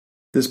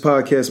This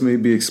podcast may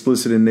be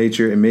explicit in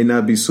nature and may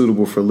not be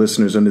suitable for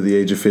listeners under the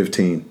age of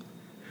 15.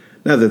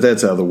 Now that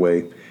that's out of the way,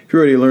 if you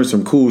already learned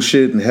some cool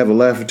shit and have a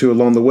laugh or two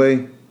along the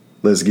way,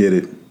 let's get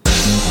it.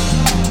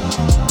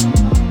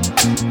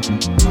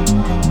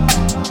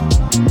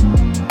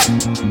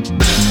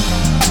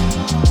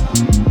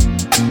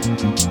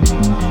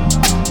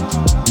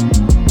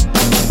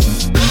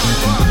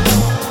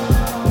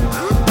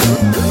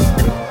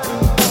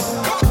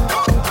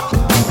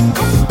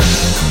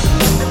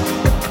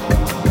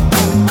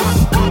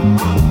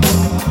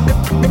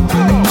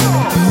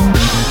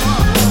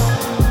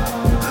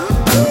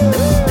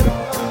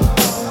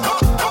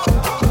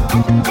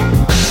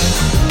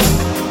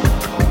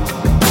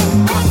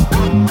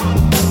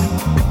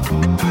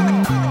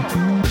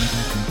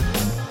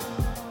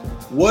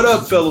 What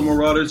up, fellow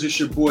Marauders? It's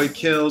your boy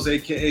Kells,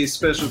 aka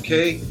Special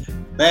K,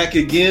 back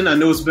again. I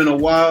know it's been a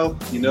while.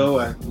 We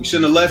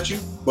shouldn't have left you,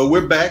 but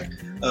we're back.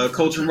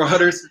 Culture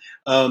Marauders.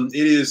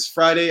 It is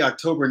Friday,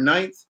 October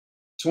 9th,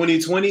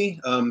 2020.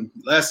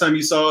 Last time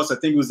you saw us, I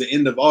think it was the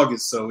end of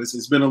August, so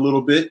it's been a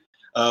little bit.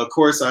 Of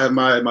course, I have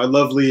my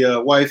lovely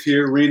wife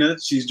here, Rena.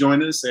 She's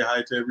joining us. Say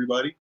hi to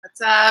everybody.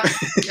 What's up?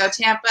 Go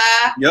Tampa.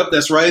 Yep,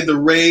 that's right. The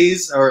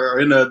Rays are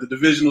in the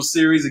divisional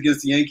series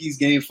against the Yankees.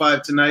 Game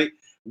 5 tonight.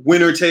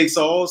 Winner takes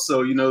all.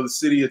 So, the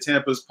city of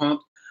Tampa is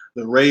pumped.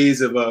 The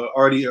Rays have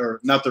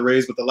not the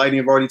Rays, but the Lightning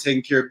have already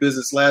taken care of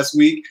business last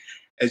week.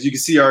 As you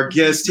can see, our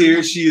guest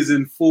here, she is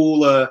in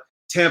full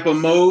Tampa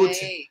mode.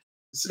 Hey.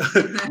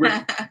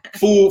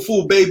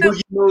 full Bay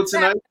Boogie mode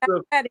tonight.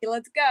 So, ready,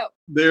 let's go.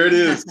 there it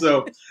is.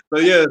 So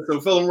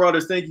fellow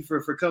Marauders, thank you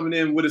for coming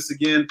in with us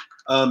again.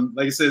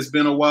 Like I said, it's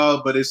been a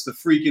while, but it's the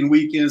freaking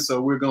weekend,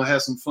 so we're going to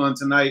have some fun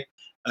tonight.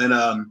 And,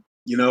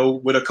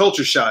 with a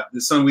culture shot.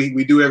 It's something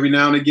we do every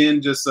now and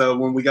again, just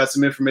when we got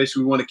some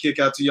information we want to kick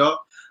out to y'all.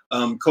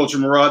 Culture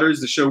Marauders,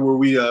 the show where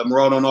we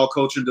maraud on all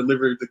culture and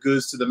deliver the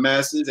goods to the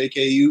masses,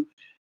 aka you,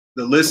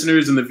 the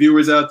listeners and the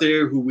viewers out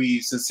there who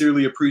we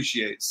sincerely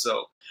appreciate.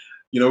 So,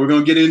 we're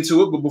going to get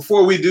into it. But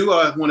before we do,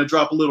 I want to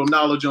drop a little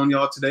knowledge on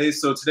y'all today.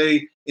 So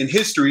today in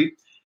history,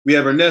 we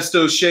have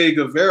Ernesto Che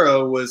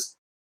Guevara was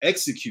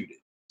executed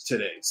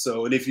today.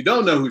 So, and if you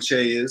don't know who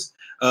Che is,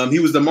 he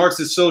was the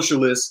Marxist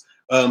socialist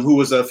who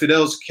was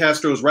Fidel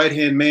Castro's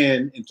right-hand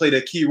man and played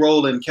a key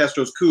role in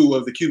Castro's coup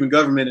of the Cuban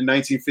government in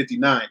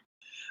 1959.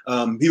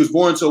 He was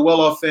born to a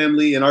well-off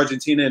family in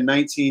Argentina in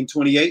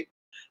 1928,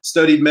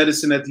 studied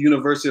medicine at the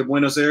University of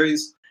Buenos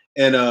Aires,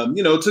 and,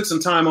 took some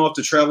time off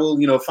to travel,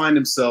 find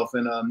himself.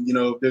 And,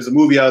 there's a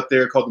movie out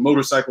there called The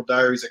Motorcycle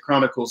Diaries that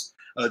chronicles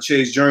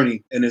Che's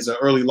journey in his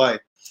early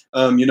life.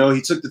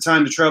 He took the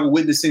time to travel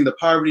witnessing the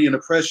poverty and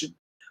oppression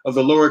of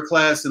the lower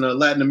class in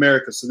Latin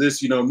America. So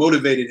this,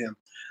 motivated him.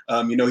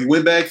 He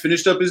went back,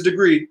 finished up his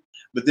degree,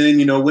 but then,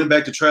 went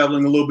back to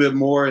traveling a little bit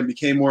more and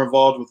became more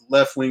involved with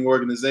left-wing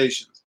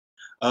organizations.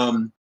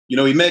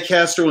 He met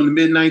Castro in the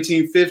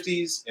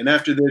mid-1950s, and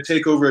after their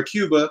takeover of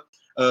Cuba,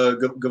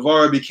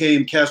 Guevara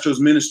became Castro's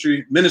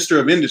Minister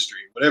of Industry,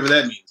 whatever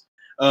that means.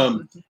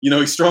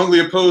 He strongly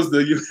opposed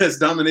the U.S.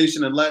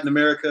 domination in Latin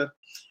America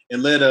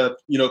and led,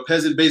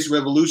 peasant-based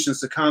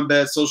revolutions to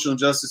combat social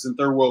injustice in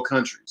third world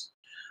countries.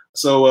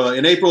 So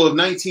in April of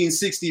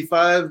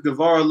 1965,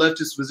 Guevara left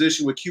his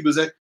position with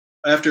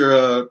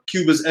after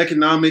Cuba's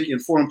economic and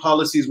foreign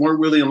policies weren't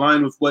really in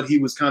line with what he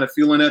was kind of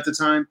feeling at the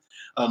time.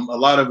 A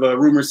lot of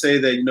rumors say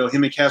that,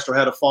 him and Castro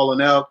had a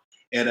falling out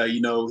and,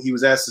 he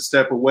was asked to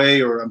step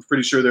away, or I'm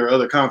pretty sure there are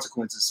other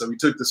consequences. So he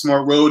took the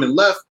smart road and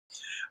left,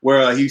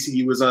 where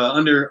he was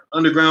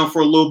underground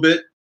for a little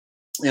bit,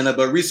 and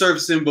but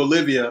resurfaced in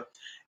Bolivia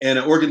and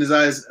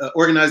organized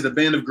a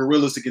band of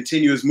guerrillas to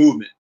continue his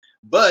movement.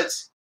 But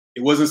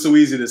it wasn't so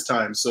easy this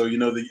time. So,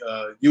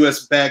 the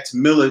U.S.-backed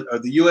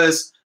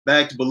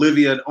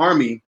Bolivian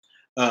army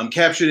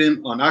captured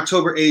him on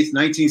October 8th,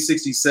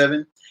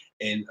 1967,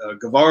 and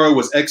Guevara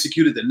was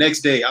executed the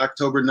next day,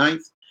 October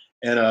 9th.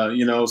 And,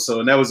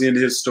 and that was the end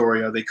of his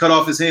story. They cut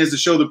off his hands to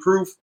show the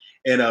proof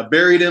and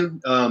buried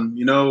him,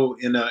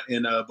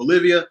 in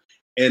Bolivia.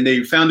 And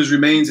they found his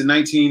remains in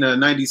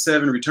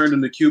 1997, returned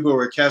him to Cuba,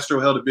 where Castro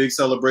held a big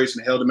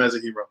celebration and hailed him as a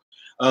hero.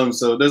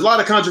 So there's a lot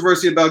of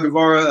controversy about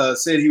Guevara.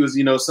 Said he was,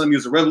 he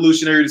was a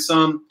revolutionary to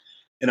some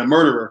and a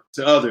murderer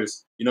to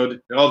others. It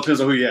all depends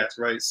on who you ask,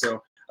 right?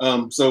 So,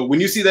 so when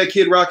you see that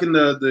kid rocking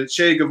the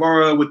Che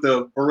Guevara with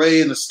the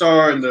beret and the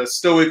star and the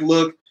stoic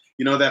look,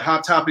 that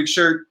Hot Topic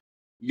shirt,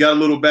 you got a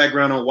little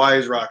background on why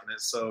he's rocking it.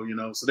 So,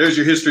 so there's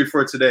your history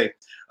for today.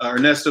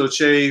 Ernesto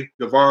Che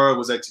Guevara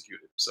was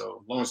executed.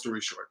 So long story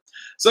short.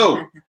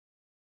 So,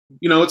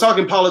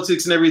 talking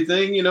politics and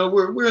everything,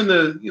 we're in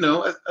the,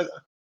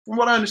 from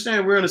what I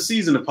understand, we're in a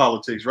season of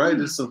politics, right?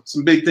 There's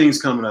some big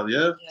things coming up,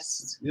 yeah?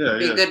 Yes. Yeah.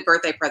 Good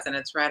birthday present.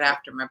 It's right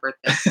after my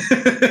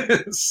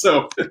birthday.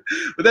 So,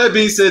 with that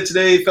being said,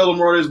 today, fellow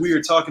Marauders, we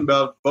are talking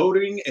about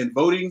voting and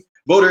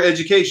voter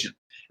education.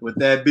 With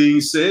that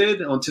being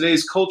said, on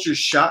today's Culture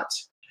Shot,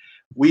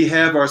 we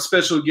have our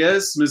special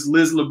guest, Ms.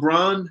 Liz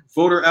LeBron,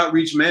 Voter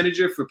Outreach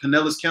Manager for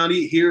Pinellas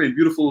County here in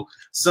beautiful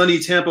sunny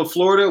Tampa,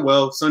 Florida.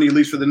 Well, sunny at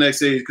least for the next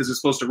day because it's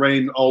supposed to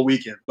rain all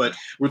weekend, but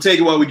we'll take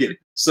it while we get it.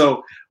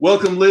 So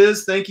welcome,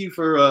 Liz. Thank you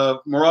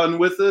for marauding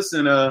with us.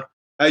 And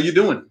how you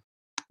doing?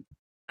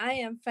 I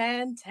am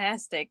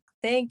fantastic.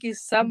 Thank you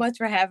so much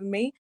for having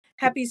me.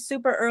 Happy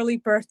super early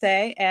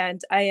birthday.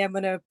 And I am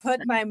going to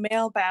put my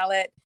mail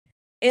ballot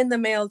in the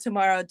mail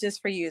tomorrow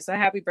just for you. So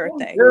happy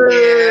birthday.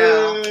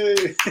 Yeah.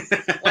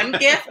 One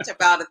gift,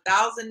 about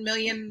 1,000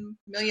 million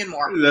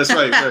more. That's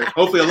right.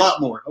 Hopefully a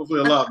lot more.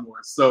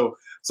 So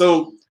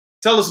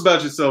tell us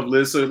about yourself,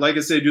 Liz. So like I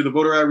said, you're the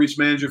Voter Outreach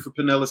Manager for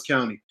Pinellas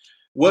County.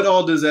 What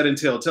all does that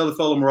entail? Tell the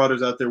fellow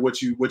marauders out there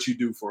what you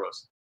do for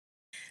us.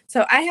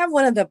 So I have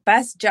one of the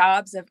best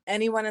jobs of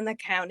anyone in the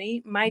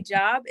county. My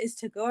job is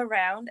to go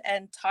around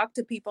and talk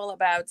to people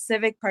about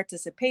civic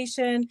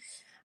participation.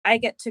 I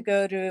get to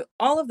go to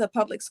all of the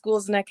public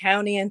schools in the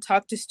county and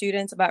talk to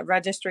students about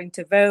registering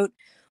to vote,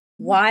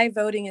 why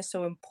voting is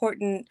so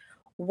important,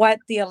 what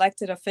the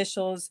elected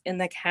officials in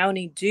the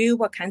county do,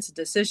 what kinds of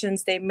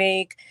decisions they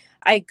make.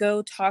 I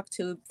go talk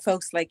to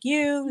folks like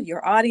you,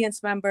 your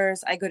audience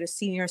members. I go to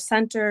senior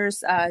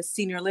centers,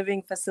 senior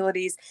living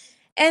facilities,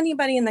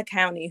 anybody in the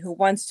county who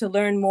wants to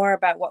learn more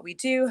about what we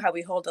do, how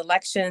we hold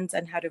elections,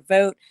 and how to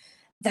vote.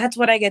 That's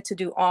what I get to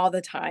do all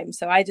the time.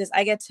 So I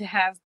get to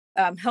have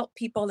help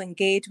people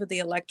engage with the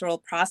electoral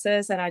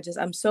process. And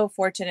I'm so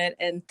fortunate.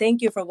 And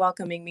thank you for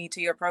welcoming me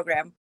to your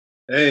program.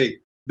 Hey,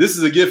 this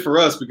is a gift for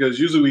us because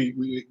usually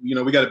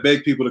we got to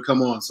beg people to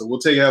come on. So we'll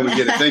tell you how we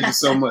get it. Thank you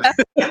so much.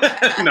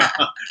 No,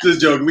 just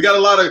joking. We got a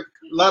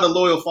lot of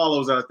loyal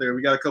followers out there.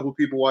 We got a couple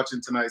people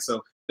watching tonight.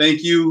 So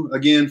thank you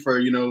again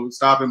for,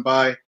 stopping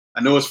by.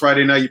 I know it's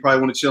Friday night. You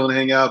probably want to chill and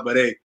hang out, but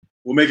hey,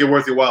 we'll make it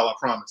worth your while. I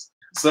promise.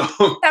 So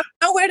I have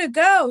nowhere to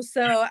go.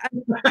 So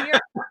I'm here.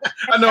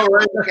 I know,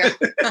 right?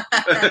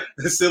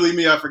 Silly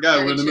me. I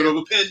forgot. We're in the middle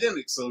of a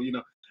pandemic. So,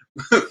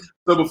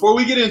 so before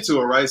we get into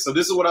it, right? So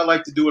this is what I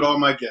like to do with all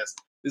my guests.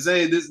 This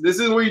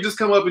is where you just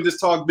come up and just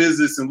talk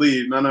business and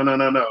leave.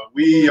 No.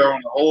 We are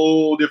on a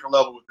whole different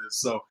level with this.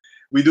 So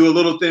we do a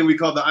little thing we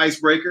call the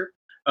icebreaker,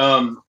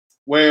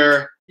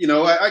 where,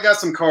 I got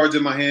some cards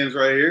in my hands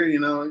right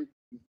here,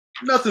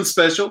 nothing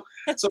special.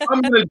 So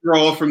I'm going to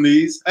draw from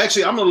these.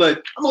 Actually, I'm going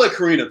to let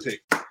Karina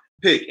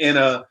pick.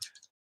 And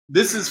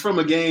this is from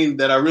a game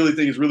that I really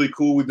think is really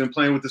cool. We've been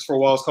playing with this for a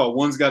while. It's called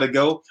One's Gotta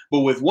Go.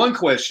 But with one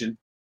question,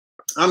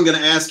 I'm going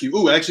to ask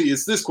you. Actually,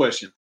 it's this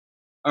question.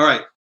 All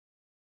right.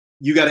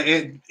 You got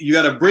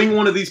to bring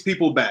one of these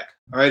people back.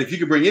 All right. If you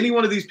could bring any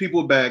one of these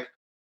people back,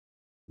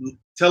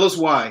 tell us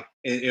why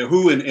and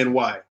who and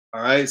why.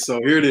 All right. So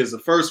here it is. The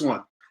first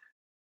one.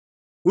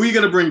 Who are you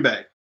going to bring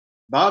back?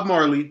 Bob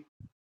Marley,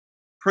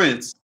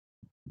 Prince,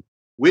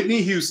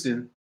 Whitney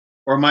Houston,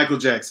 or Michael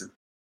Jackson?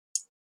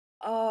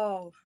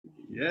 Oh.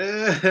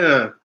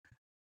 Yeah.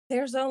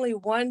 There's only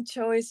one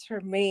choice for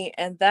me,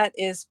 and that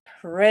is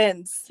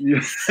Prince.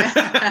 Yes.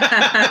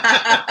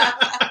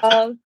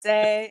 All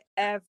day,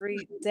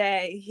 every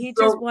day. He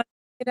just wants,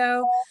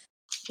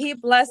 he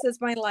blesses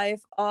my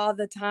life all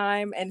the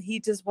time, and he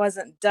just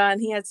wasn't done.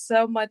 He had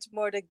so much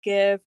more to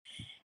give.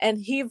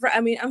 And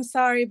I'm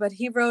sorry, but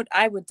he wrote,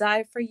 "I Would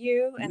Die for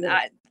You." And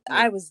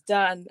I was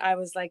done. I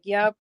was like,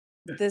 yep,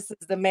 this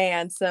is the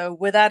man. So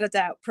without a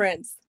doubt,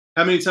 Prince.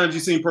 How many times you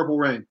seen Purple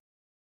Rain?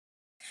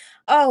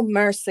 Oh,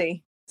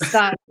 mercy.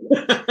 Stop.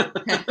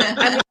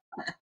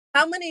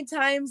 How many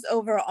times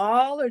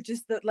overall, or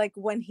just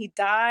when he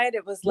died,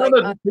 it was like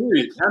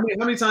period. How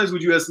many times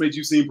would you estimate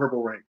you've seen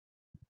Purple Rain?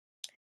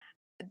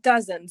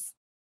 Dozens.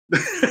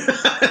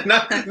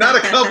 not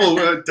a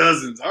couple,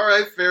 dozens. All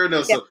right, fair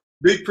enough. Yeah. So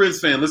big Prince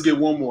fan. Let's get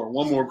one more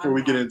before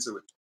we get into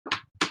it.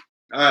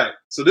 All right.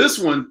 So this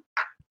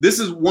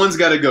is One's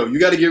Gotta Go. You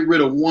got to get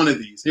rid of one of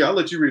these. Here, I'll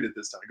let you read it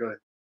this time. Go ahead.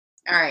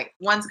 All right.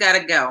 One's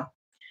Gotta Go.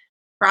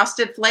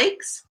 Frosted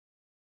Flakes,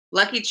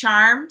 Lucky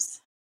Charms,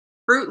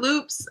 Fruit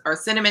Loops, or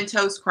Cinnamon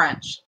Toast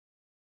Crunch?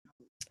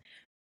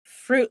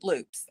 Fruit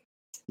Loops.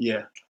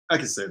 Yeah, I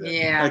can say that.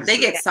 Yeah, they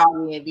get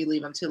soggy if you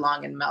leave them too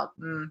long in milk.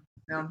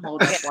 Don't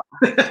hold up.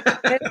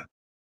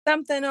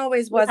 Something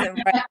always wasn't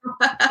right.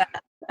 I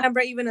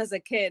remember even as a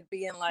kid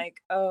being like,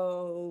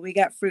 oh, we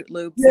got Fruit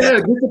Loops. Yeah,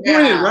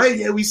 disappointed, right?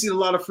 Yeah, we see a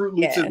lot of Fruit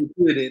Loops as a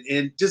kid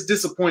and just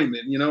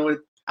disappointment,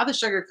 All the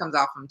sugar comes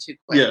off them too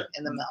quick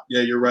in the milk.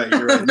 Yeah, you're right.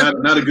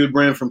 Not a good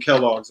brand from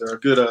Kellogg's or a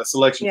good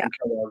selection from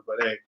Kellogg's, but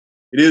hey,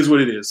 it is what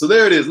it is. So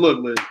there it is.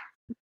 Look, Liz.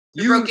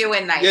 We broke you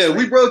in nicely. Yeah,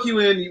 we broke you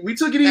in. We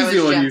took it easy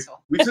on you.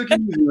 We took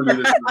it easy on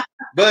you this week.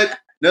 But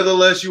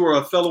nevertheless, you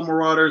are a fellow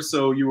marauder,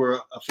 so you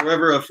are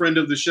forever a friend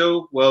of the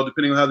show. Well,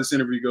 depending on how this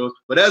interview goes.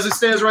 But as it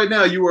stands right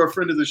now, you are a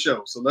friend of the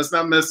show. So let's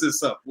not mess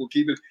this up. We'll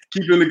keep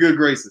you in the good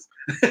graces.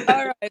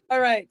 All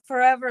right.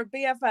 Forever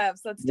BFFs.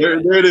 Let's do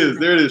it. There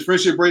it is.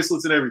 Friendship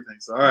bracelets and everything.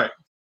 So, all right.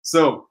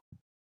 So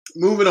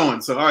moving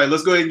on. So, all right,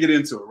 let's go ahead and get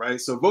into it, right?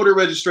 So voter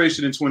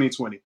registration in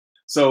 2020.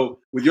 So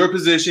with your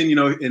position, in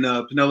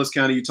Pinellas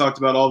County, you talked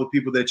about all the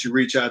people that you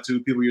reach out to,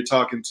 people you're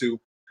talking to.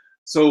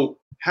 So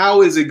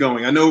How is it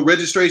going? I know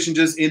registration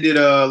just ended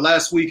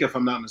last week, if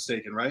I'm not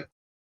mistaken, right?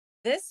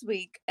 This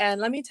week, and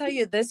let me tell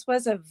you, this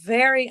was a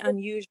very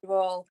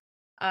unusual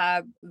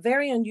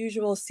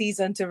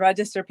season to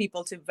register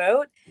people to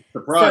vote.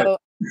 Surprise. So,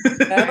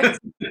 vote,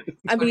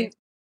 I Funny. mean,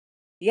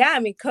 yeah,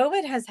 I mean,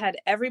 COVID has had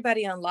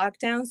everybody on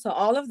lockdown. So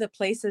all of the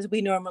places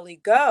we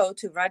normally go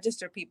to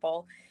register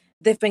people,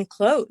 they've been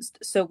closed.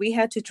 So we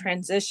had to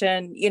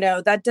transition.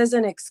 That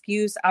doesn't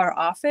excuse our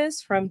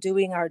office from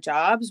doing our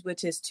jobs,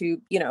 which is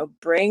to,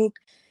 bring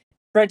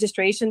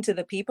registration to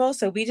the people.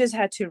 So we just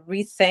had to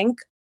rethink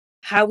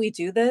how we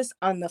do this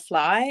on the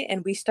fly,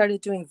 and we started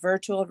doing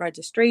virtual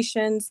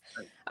registrations.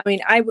 I mean,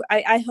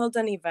 I held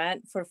an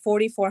event for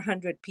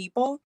 4,400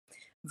 people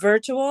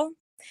virtual.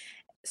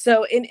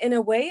 So in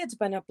a way, it's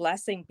been a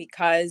blessing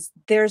because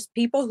there's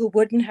people who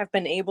wouldn't have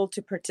been able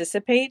to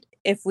participate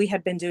if we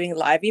had been doing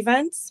live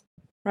events,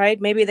 right?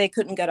 Maybe they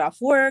couldn't get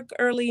off work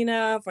early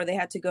enough, or they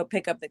had to go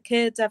pick up the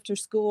kids after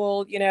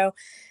school,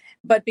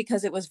 but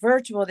because it was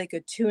virtual, they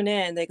could tune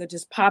in, they could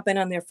just pop in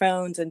on their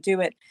phones and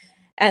do it.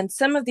 And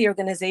some of the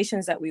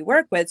organizations that we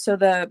work with, so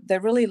the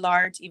really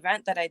large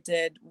event that I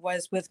did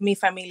was with Mi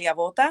Familia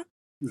Vota.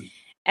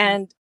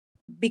 And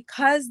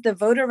because the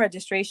voter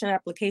registration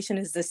application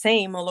is the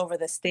same all over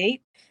the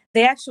state,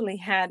 they actually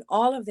had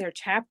all of their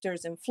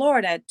chapters in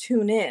Florida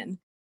tune in.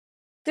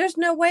 There's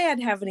no way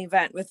I'd have an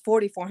event with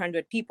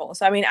 4,400 people.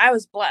 So, I mean, I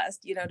was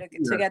blessed,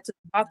 to get to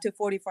talk to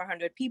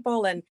 4,400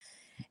 people. And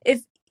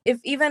if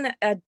even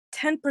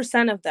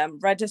 10% of them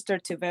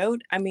registered to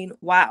vote, I mean,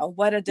 wow,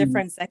 what a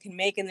difference that can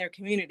make in their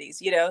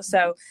communities,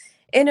 So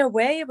in a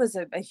way, it was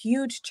a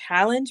huge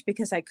challenge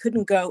because I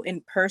couldn't go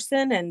in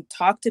person and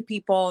talk to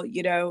people,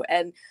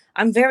 and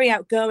I'm very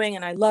outgoing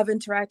and I love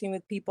interacting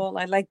with people.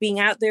 I like being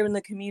out there in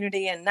the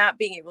community, and not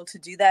being able to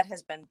do that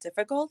has been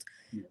difficult.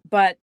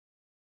 But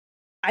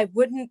I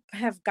wouldn't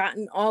have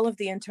gotten all of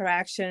the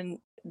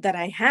interaction that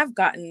I have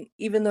gotten,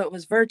 even though it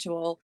was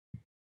virtual,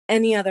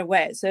 any other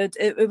way. So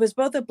it was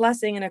both a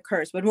blessing and a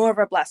curse, but more of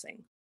a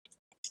blessing.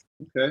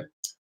 Okay.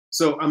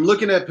 So I'm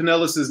looking at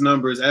Pinellas's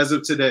numbers as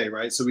of today,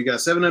 right? So we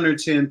got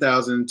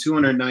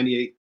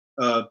 710,298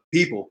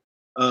 people.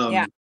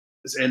 Yeah.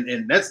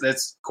 And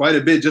that's quite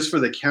a bit just for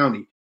the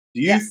county.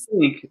 Do you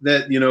think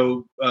that,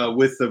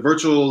 with the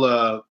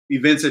virtual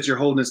events that you're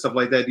holding and stuff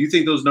like that, do you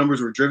think those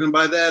numbers were driven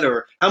by that?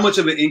 Or how much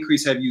of an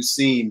increase have you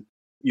seen,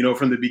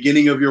 from the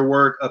beginning of your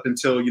work up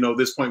until,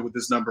 this point with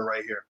this number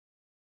right here?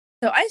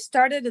 So I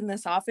started in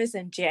this office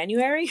in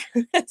January.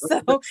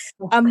 So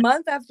a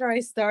month after I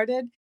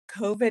started,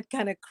 COVID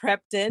kind of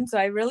crept in. So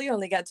I really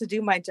only got to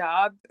do my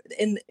job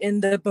in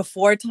the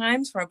before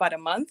times for about a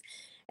month.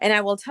 And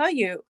I will tell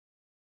you,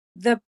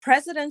 the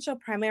presidential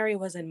primary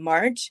was in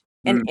March.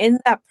 And in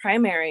that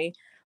primary,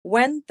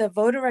 when the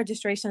voter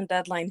registration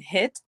deadline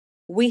hit,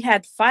 we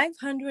had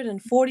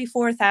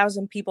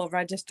 544,000 people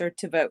registered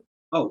to vote.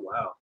 Oh,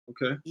 wow.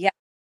 Okay. Yeah.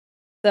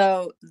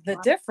 So the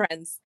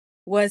difference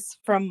was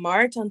from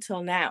March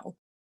until now,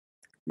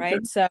 right?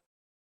 Okay. So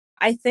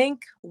I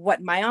think what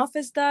my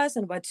office does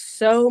and what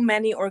so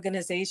many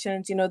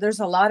organizations, there's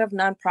a lot of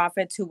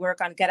nonprofits who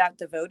work on get out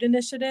the vote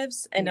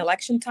initiatives in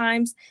election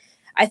times.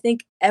 I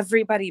think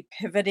everybody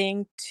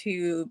pivoting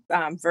to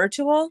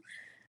virtual,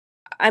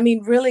 I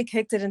mean, really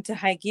kicked it into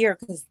high gear,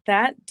 because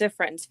that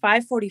difference,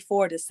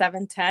 544 to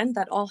 710,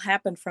 that all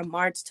happened from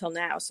March till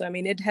now. So, I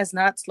mean, it has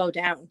not slowed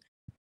down.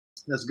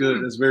 That's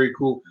good. That's very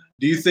cool.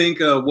 Do you think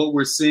what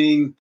we're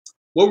seeing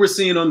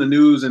on the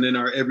news and in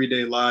our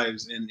everyday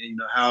lives, and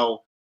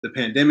how the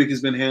pandemic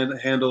has been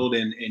handled,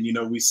 and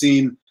we've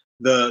seen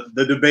the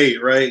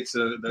debate, right?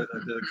 So the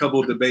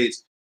couple of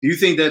debates. Do you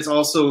think that's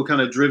also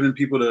kind of driven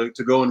people to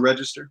go and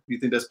register? Do you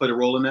think that's played a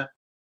role in that?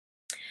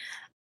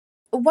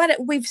 What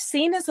we've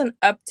seen is an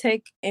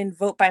uptick in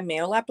vote by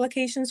mail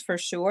applications, for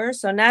sure.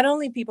 So not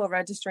only people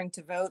registering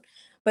to vote,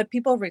 but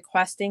people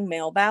requesting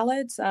mail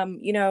ballots.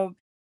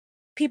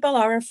 People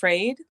are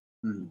afraid.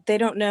 They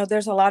don't know.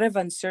 There's a lot of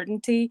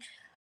uncertainty.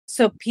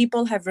 So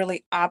people have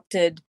really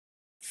opted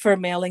for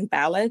mailing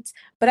ballots.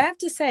 But I have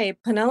to say,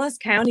 Pinellas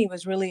County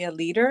was really a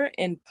leader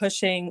in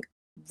pushing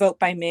vote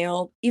by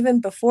mail even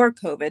before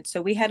COVID.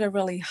 So we had a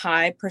really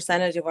high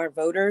percentage of our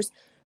voters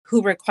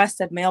who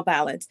requested mail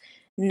ballots.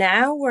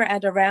 Now we're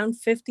at around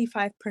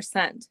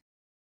 55%.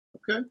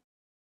 Okay.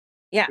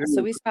 Yeah,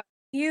 so we saw a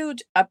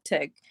huge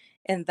uptick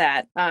in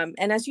that.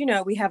 And as you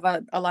know, we have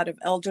a lot of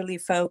elderly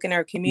folk in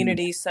our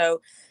community. So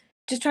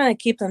just trying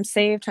to keep them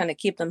safe, trying to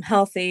keep them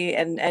healthy.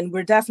 And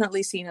we're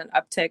definitely seeing an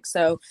uptick.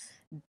 So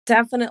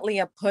definitely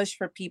a push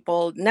for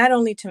people not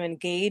only to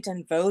engage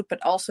and vote,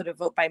 but also to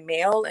vote by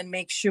mail and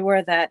make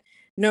sure that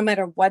no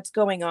matter what's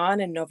going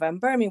on in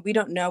November, I mean, we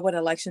don't know what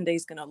election day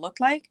is going to look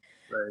like.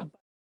 Right.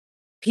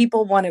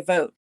 People want to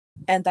vote.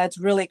 And that's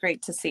really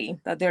great to see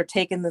that they're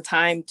taking the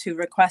time to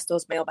request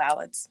those mail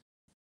ballots.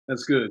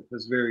 That's good.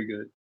 That's very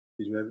good.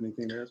 Did you have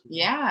anything to ask?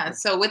 Yeah.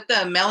 So with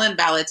the mail-in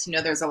ballots,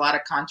 there's a lot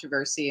of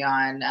controversy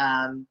on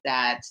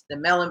that the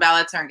mail-in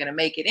ballots aren't going to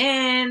make it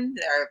in.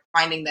 They're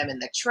finding them in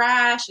the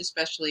trash,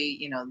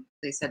 especially,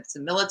 they said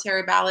some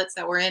military ballots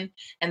that were in.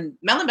 And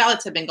mail-in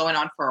ballots have been going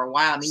on for a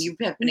while. I mean, you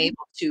have been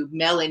able to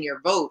mail in your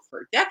vote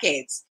for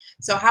decades.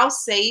 So how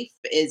safe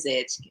is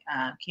it?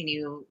 Can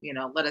you,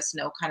 let us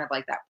know kind of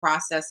like that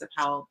process of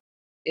how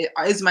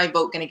is my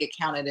vote going to get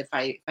counted if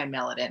I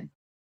mail it in?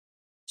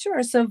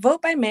 Sure. So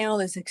vote by mail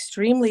is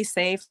extremely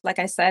safe. Like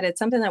I said, it's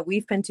something that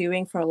we've been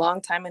doing for a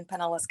long time in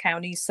Pinellas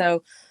County.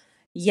 So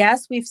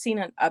yes, we've seen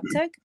an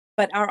uptick,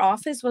 but our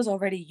office was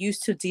already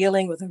used to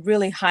dealing with a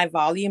really high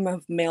volume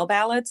of mail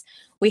ballots.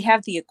 We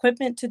have the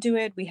equipment to do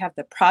it. We have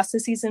the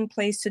processes in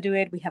place to do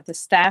it. We have the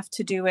staff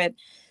to do it.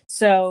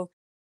 So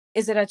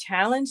is it a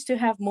challenge to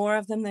have more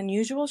of them than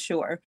usual?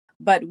 Sure.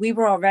 But we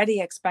were already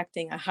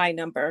expecting a high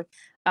number.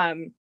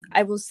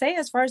 I will say,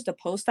 as far as the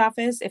post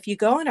office, if you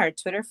go on our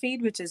Twitter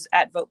feed, which is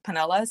at Vote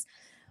Pinellas,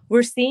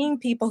 we're seeing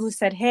people who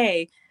said,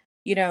 hey,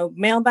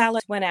 mail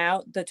ballots went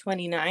out the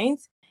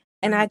 29th,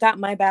 and I got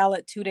my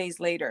ballot 2 days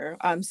later.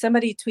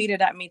 Somebody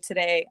tweeted at me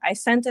today, I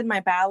sent in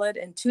my ballot,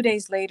 and 2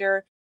 days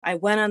later, I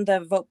went on the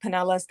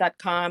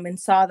votepinellas.com and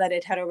saw that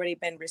it had already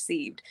been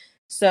received.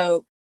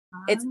 So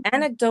it's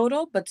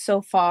anecdotal, but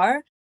so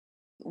far,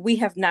 we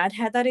have not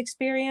had that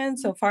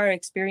experience. So far, our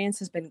experience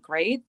has been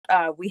great.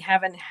 We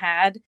haven't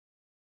had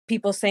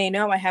people say,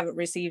 no, I haven't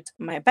received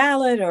my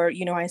ballot, or,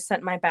 I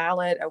sent my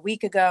ballot a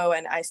week ago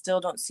and I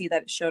still don't see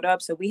that it showed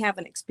up. So we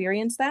haven't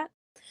experienced that.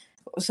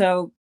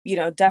 So,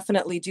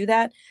 definitely do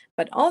that.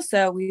 But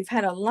also, we've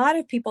had a lot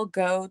of people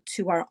go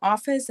to our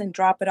office and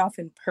drop it off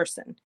in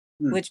person,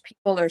 which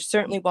people are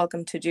certainly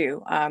welcome to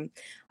do.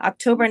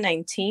 October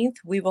 19th,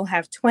 we will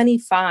have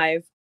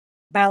 25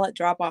 ballot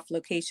drop-off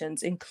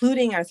locations,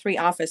 including our 3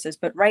 offices.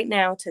 But right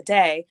now,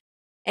 today,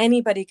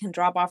 anybody can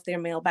drop off their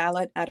mail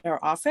ballot at our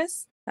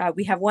office.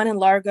 We have one in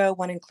Largo,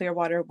 one in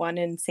Clearwater, one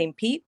in St.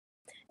 Pete,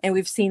 and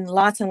we've seen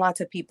lots and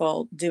lots of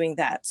people doing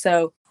that.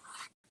 So,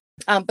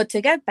 but to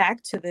get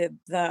back to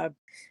the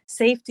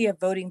safety of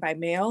voting by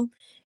mail,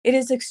 it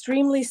is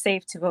extremely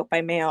safe to vote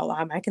by mail.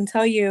 I can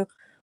tell you,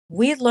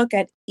 we look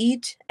at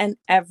each and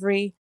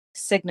every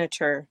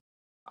signature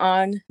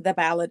on the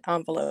ballot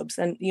envelopes.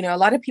 And, a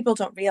lot of people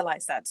don't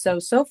realize that.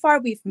 So far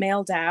we've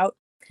mailed out,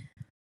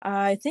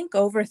 I think,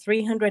 over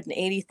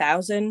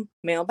 380,000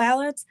 mail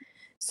ballots.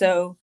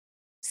 So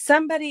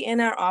somebody in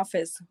our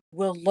office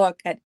will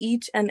look at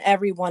each and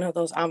every one of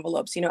those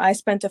envelopes. I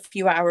spent a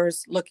few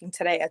hours looking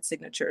today at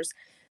signatures.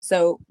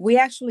 So we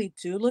actually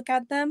do look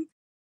at them.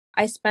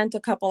 I spent a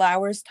couple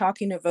hours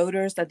talking to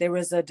voters that there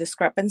was a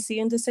discrepancy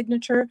in the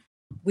signature.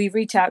 We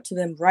reach out to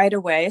them right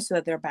away so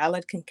that their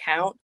ballot can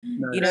count.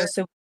 Nice.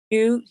 So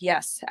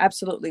yes,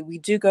 absolutely. We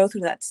do go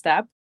through that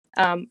step.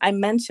 I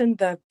mentioned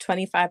the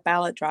 25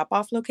 ballot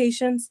drop-off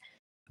locations.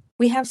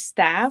 We have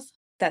staff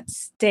that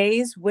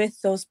stays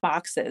with those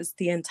boxes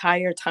the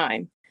entire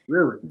time.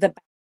 Really? The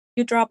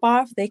you drop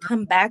off, they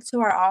come back to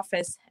our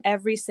office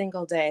every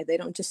single day. They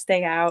don't just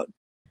stay out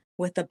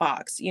with the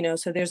box,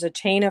 so there's a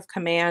chain of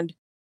command,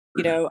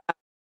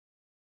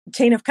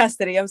 chain of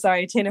custody.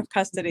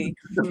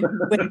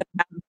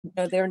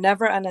 They're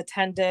never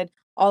unattended.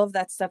 All of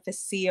that stuff is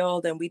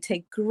sealed, and we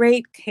take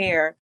great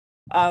care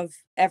of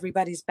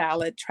everybody's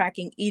ballot,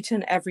 tracking each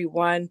and every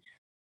one.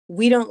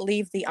 We don't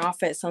leave the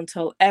office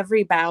until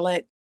every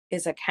ballot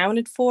is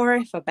accounted for.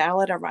 If a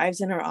ballot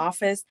arrives in our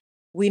office,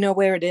 we know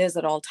where it is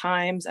at all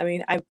times. I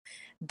mean,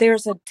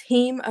 there's a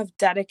team of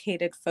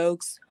dedicated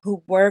folks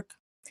who work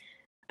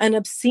an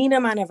obscene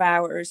amount of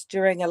hours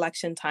during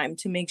election time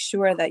to make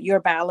sure that your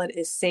ballot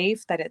is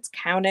safe, that it's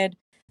counted,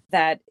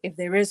 that if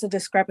there is a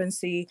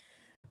discrepancy,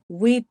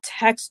 we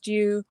text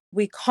you,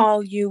 we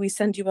call you, we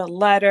send you a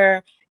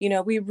letter.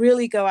 We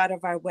really go out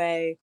of our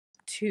way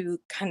to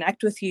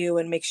connect with you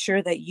and make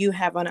sure that you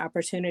have an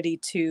opportunity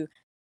to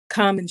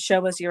come and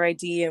show us your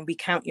ID and we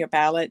count your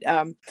ballot.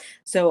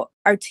 So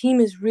our team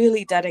is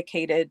really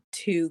dedicated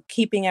to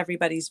keeping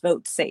everybody's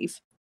vote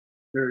safe.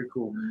 Very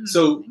cool.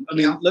 So,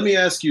 let me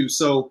ask you,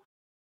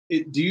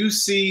 do you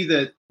see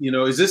that,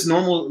 is this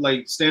normal,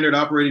 like standard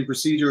operating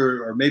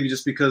procedure, or maybe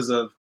just because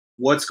of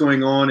what's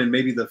going on and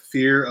maybe the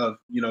fear of,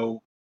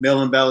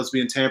 mail-in ballots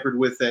being tampered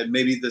with, that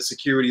maybe the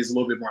security is a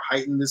little bit more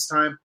heightened this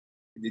time?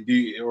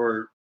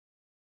 Or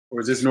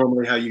is this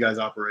normally how you guys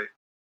operate?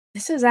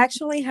 This is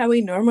actually how we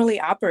normally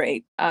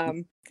operate.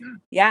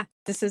 Yeah,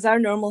 this is our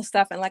normal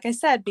stuff. And like I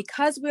said,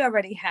 because we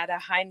already had a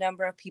high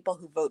number of people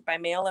who vote by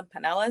mail in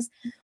Pinellas,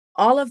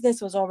 all of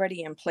this was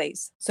already in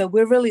place. So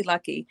we're really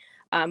lucky.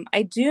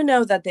 I do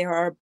know that there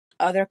are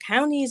other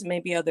counties,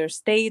 maybe other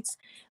states,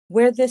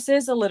 where this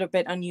is a little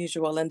bit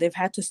unusual and they've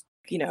had to,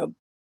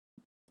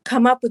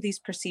 come up with these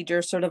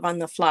procedures sort of on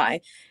the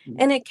fly.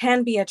 And it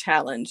can be a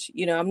challenge.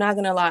 I'm not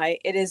going to lie.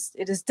 It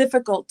is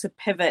difficult to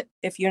pivot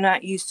if you're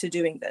not used to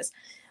doing this.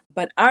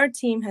 But our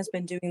team has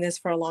been doing this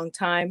for a long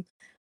time.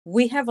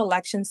 We have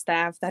election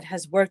staff that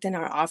has worked in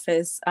our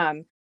office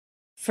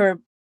for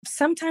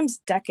sometimes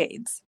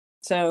decades.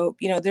 So,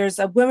 there's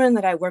a woman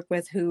that I work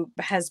with who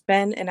has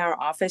been in our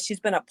office. She's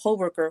been a poll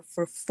worker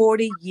for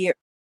 40 years.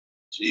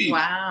 Jeez.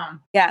 Wow.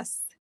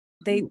 Yes.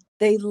 They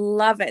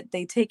love it.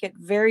 They take it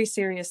very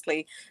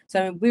seriously.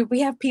 So we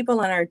have people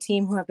on our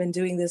team who have been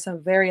doing this a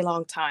very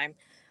long time.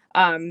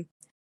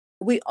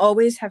 We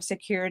always have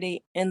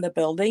security in the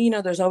building.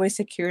 There's always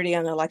security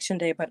on election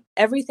day, but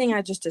everything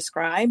I just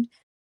described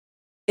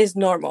is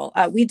normal.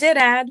 We did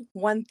add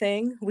one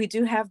thing. We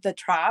do have the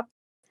trop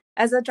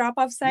as a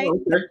drop-off site.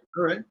 Oh, okay.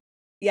 All right.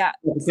 Yeah.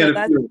 So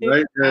that's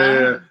right.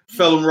 Yeah.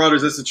 Fellow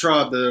Marauders, that's the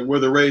trop where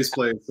the Rays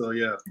play. So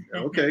yeah.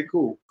 Okay,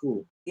 cool.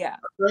 Yeah.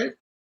 Right.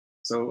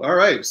 So all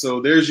right.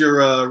 So there's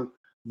your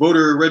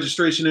voter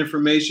registration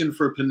information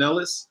for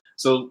Pinellas.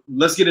 So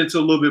let's get into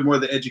a little bit more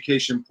of the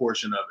education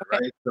portion of it,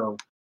 right? So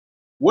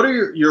what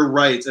are your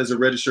rights as a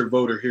registered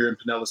voter here in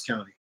Pinellas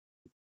County?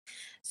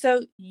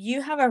 So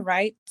you have a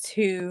right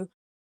to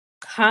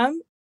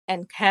come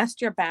and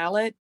cast your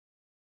ballot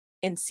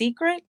in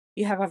secret.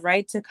 You have a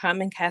right to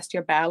come and cast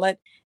your ballot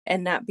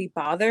and not be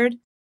bothered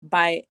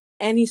by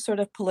any sort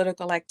of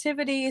political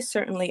activity.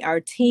 Certainly our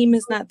team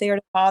is not there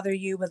to bother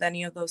you with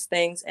any of those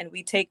things. And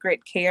we take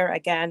great care,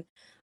 again,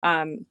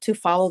 to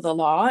follow the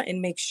law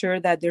and make sure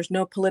that there's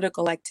no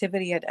political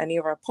activity at any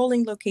of our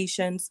polling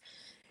locations.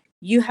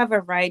 You have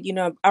a right,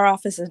 our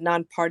office is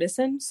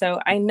nonpartisan. So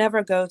I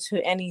never go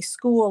to any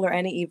school or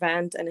any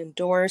event and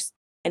endorse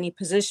any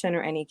position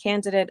or any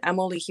candidate. I'm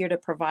only here to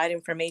provide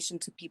information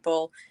to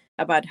people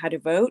about how to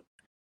vote.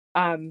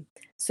 And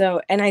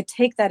I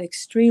take that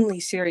extremely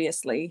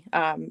seriously.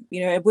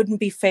 It wouldn't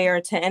be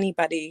fair to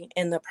anybody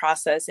in the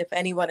process if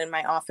anyone in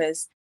my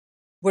office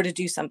were to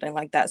do something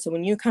like that. So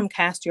when you come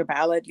cast your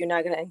ballot, you're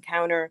not going to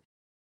encounter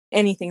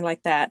anything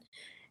like that.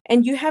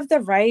 And you have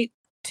the right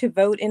to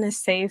vote in a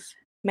safe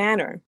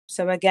manner.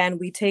 So again,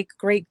 we take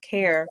great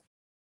care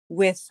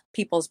with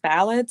people's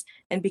ballots.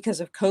 And because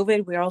of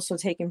COVID, we're also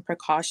taking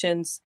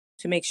precautions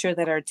to make sure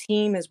that our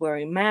team is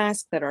wearing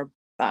masks, that our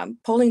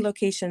polling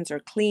locations are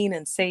clean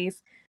and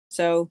safe.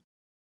 So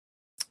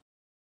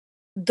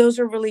those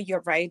are really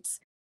your rights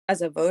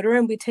as a voter,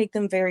 and we take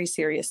them very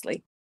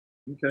seriously.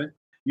 Okay.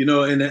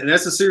 And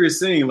that's a serious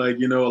thing. Like,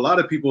 a lot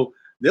of people,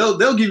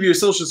 they'll give you a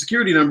social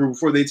security number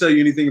before they tell you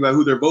anything about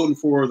who they're voting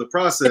for or the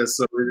process.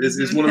 So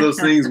it's one of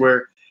those things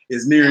where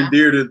it's near and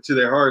dear to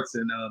their hearts.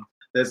 And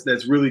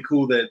that's really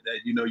cool that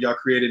y'all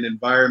create an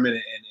environment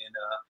and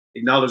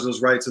acknowledge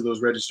those rights of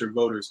those registered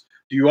voters.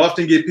 Do you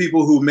often get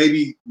people who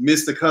maybe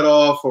missed the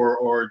cutoff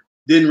or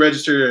didn't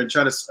register and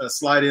try to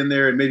slide in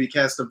there and maybe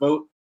cast a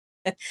vote?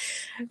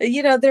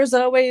 There's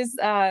always,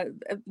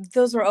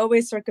 those are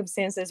always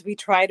circumstances we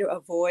try to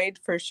avoid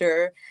for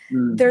sure.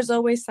 There's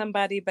always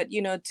somebody, but,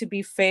 to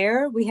be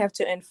fair, we have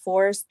to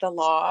enforce the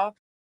law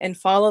and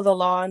follow the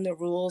law and the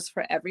rules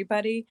for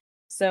everybody.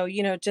 So,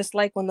 just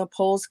like when the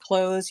polls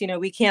close,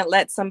 we can't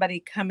let somebody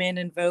come in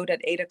and vote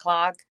at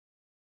 8:00.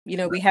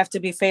 We have to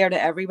be fair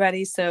to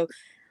everybody. So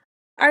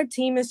our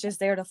team is just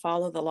there to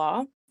follow the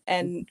law.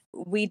 And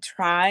we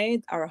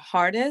tried our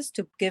hardest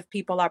to give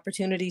people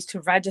opportunities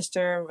to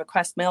register and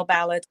request mail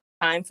ballots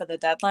time for the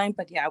deadline.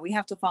 But yeah, we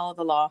have to follow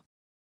the law.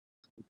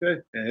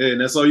 Okay. And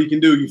that's all you can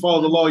do. You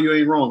follow the law, you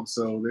ain't wrong.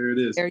 So there it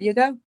is. There you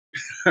go.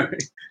 All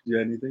right. You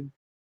got anything?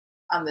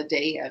 On the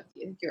day of, I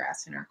think you're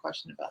asking her a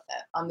question about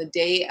that. On the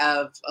day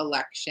of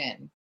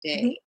election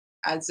day,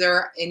 is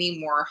there any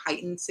more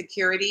heightened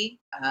security?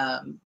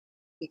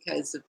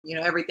 Because of,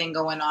 everything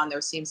going on, there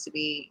seems to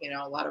be,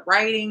 a lot of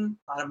rioting,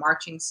 a lot of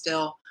marching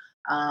still.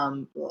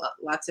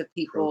 Lots of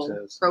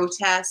people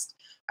protest.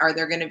 Are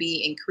there going to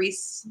be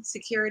increased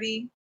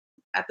security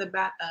at the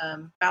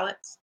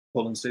ballots?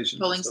 Polling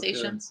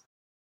stations.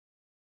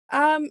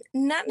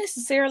 Not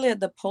necessarily at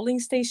the polling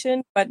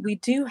station, but we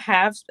do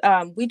have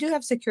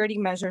security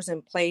measures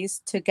in place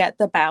to get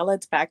the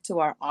ballots back to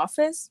our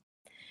office.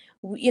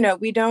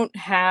 We don't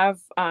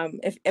have,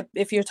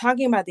 if you're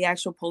talking about the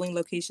actual polling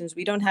locations,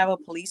 we don't have a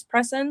police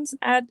presence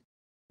at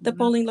the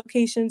polling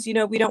locations.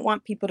 We don't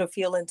want people to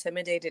feel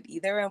intimidated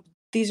either. And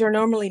these are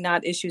normally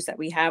not issues that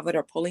we have at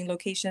our polling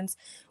locations.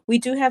 We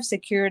do have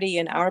security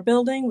in our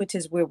building, which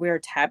is where we're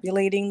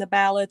tabulating the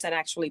ballots and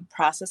actually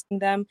processing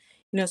them.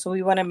 So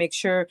we want to make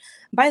sure.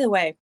 By the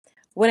way,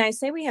 when I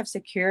say we have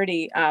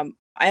security,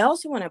 I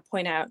also want to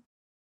point out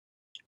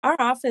our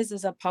office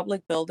is a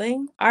public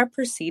building. Our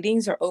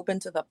proceedings are open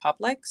to the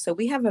public. So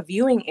we have a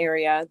viewing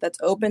area that's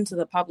open to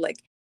the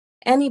public.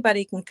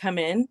 Anybody can come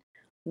in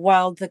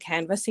while the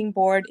canvassing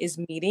board is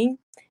meeting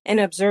and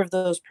observe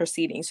those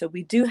proceedings. So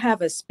we do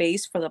have a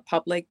space for the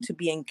public to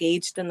be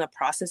engaged in the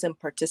process and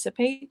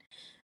participate.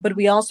 But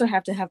we also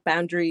have to have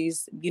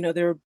boundaries.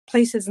 There are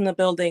places in the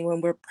building when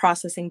we're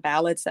processing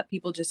ballots that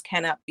people just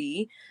cannot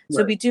be. Right.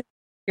 So we do have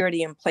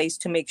security in place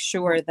to make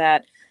sure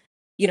that,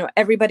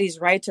 everybody's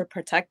rights are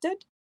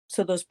protected.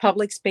 So those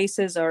public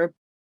spaces are,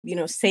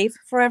 safe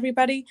for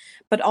everybody,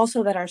 but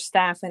also that our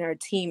staff and our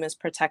team is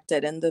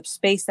protected, and the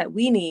space that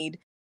we need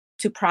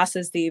to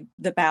process the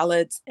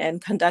ballots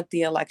and conduct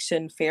the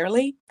election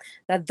fairly,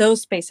 that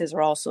those spaces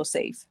are also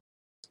safe.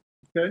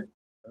 Okay.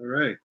 All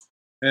right.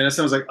 And that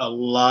sounds like a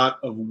lot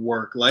of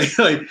work. Like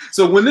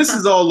so when this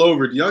is all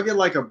over, do y'all get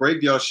like a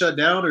break? Do y'all shut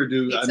down or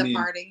do Pizza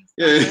party.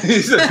 Yeah,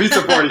 he said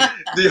pizza party.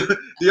 Do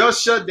y'all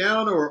shut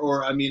down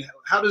or I mean,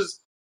 how does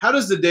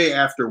the day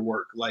after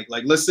work? Like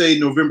let's say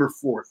November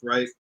 4th,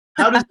 right?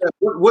 How does that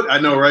what I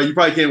know, right? You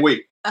probably can't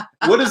wait.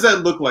 What does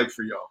that look like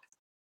for y'all?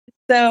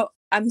 So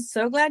I'm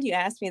so glad you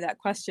asked me that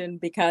question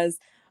because,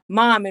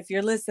 Mom, if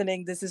you're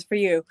listening, this is for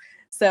you.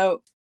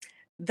 So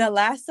the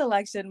last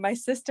election, my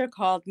sister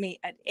called me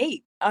at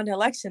 8 on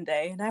election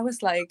day, and I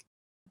was like,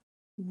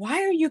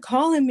 "Why are you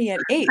calling me at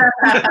 8?"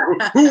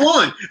 Who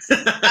won?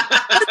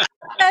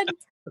 And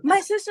my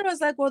sister was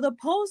like, "Well, the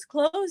polls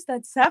closed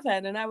at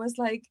 7," and I was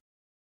like,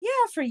 "Yeah,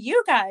 for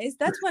you guys,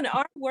 that's when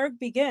our work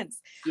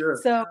begins." Sure.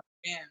 So.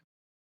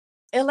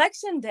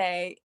 Election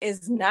day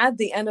is not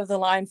the end of the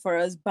line for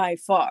us by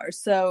far.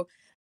 So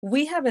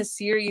we have a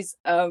series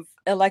of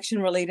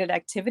election related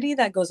activity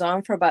that goes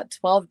on for about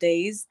 12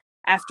 days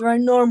after a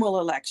normal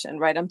election,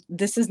 right?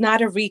 This is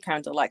not a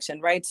recount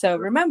election, right? So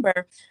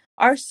remember,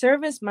 our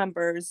service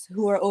members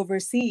who are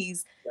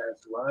overseas.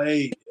 That's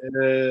right.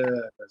 Yeah,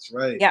 that's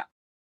right. Yeah.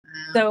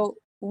 So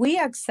we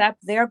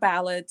accept their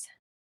ballots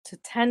to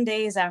 10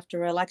 days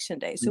after election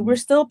day. So we're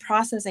still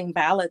processing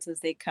ballots as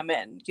they come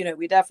in.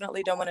 We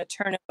definitely don't want to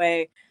turn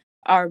away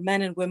our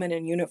men and women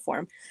in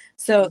uniform.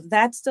 So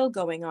that's still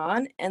going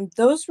on. And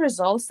those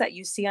results that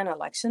you see on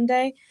election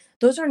day,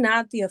 those are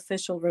not the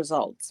official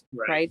results,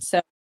 right? So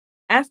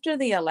after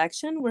the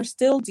election, we're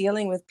still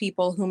dealing with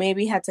people who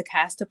maybe had to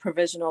cast a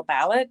provisional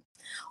ballot,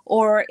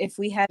 or if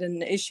we had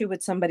an issue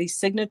with somebody's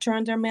signature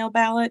on their mail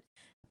ballot,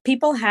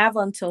 people have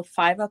until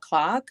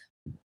 5:00,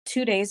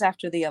 2 days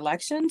after the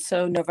election,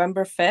 so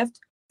November 5th,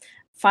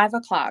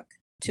 5:00,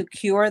 to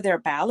cure their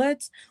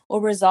ballots or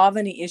resolve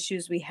any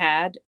issues we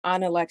had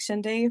on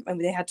election day. I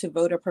mean, they had to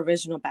vote a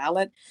provisional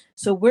ballot.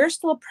 So we're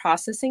still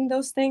processing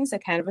those things. The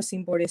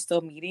canvassing board is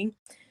still meeting.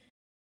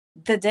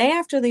 The day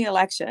after the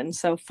election,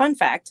 so fun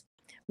fact,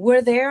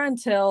 we're there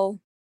until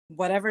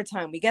whatever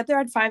time. We get there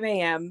at 5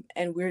 a.m.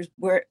 and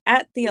we're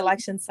at the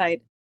election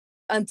site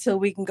until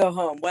we can go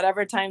home,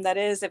 whatever time that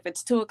is. If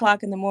it's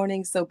 2:00 in the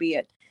morning, so be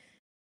it.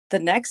 The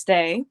next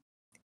day,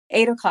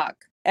 8:00,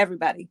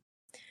 everybody.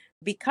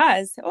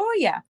 Because,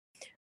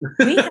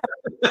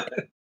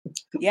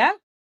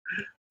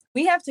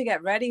 we have to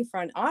get ready for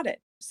an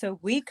audit. So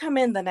we come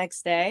in the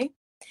next day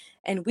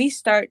and we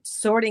start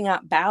sorting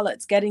out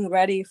ballots, getting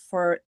ready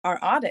for our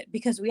audit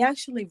because we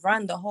actually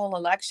run the whole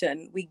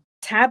election. We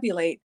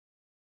tabulate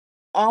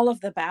all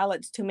of the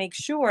ballots to make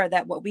sure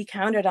that what we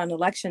counted on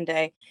election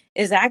day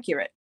is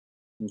accurate.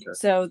 Okay.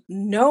 So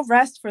no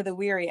rest for the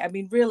weary. I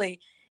mean, really,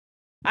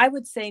 I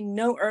would say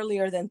no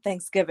earlier than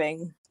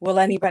Thanksgiving will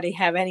anybody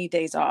have any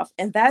days off.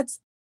 And that's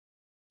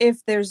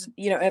if there's,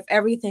 if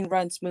everything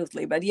runs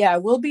smoothly. But yeah,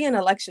 we'll be in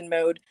election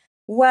mode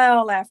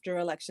well after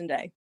election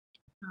day.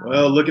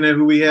 Well, looking at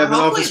who we have in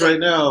office right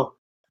now,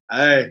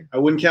 I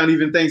wouldn't count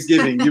even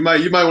Thanksgiving. You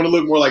might want to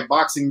look more like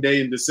Boxing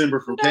Day in December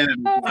for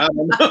Canada. I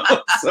don't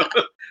know.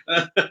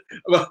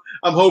 So,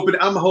 I'm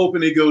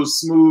hoping it goes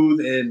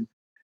smooth, and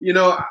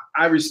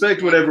I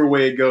respect whatever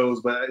way it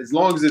goes, but as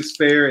long as it's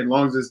fair and as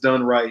long as it's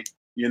done right,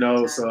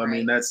 so I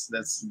mean that's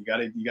you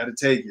gotta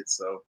take it.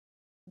 So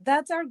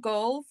that's our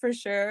goal for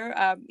sure.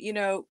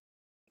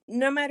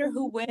 No matter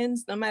who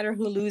wins, no matter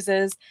who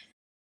loses,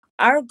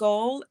 our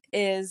goal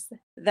is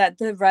that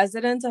the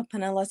residents of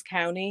Pinellas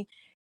County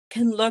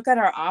can look at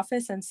our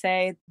office and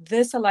say,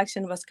 this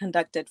election was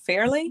conducted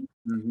fairly.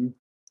 Mm-hmm.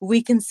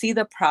 We can see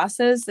the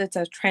process. It's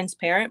a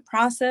transparent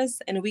process,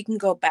 and we can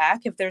go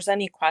back if there's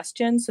any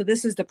questions. So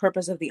this is the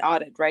purpose of the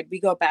audit, right? We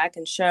go back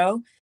and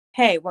show,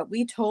 hey, what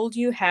we told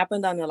you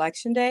happened on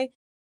election day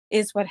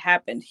is what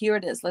happened. Here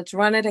it is. Let's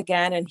run it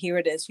again. And here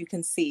it is. You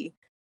can see,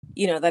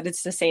 that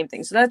it's the same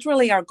thing. So that's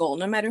really our goal.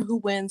 No matter who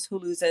wins, who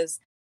loses,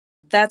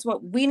 that's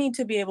what we need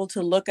to be able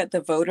to look at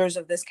the voters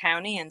of this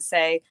county and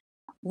say,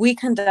 we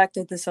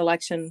conducted this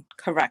election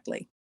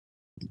correctly.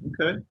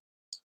 Okay.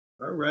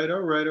 All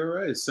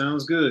right.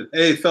 Sounds good.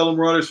 Hey, fellow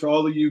Marauders, for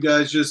all of you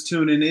guys just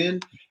tuning in,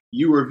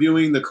 you are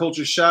viewing The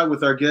Culture Shot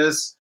with our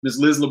guest, Ms.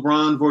 Liz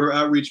LeBron, Voter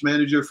Outreach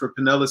Manager for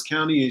Pinellas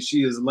County, and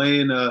she is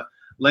laying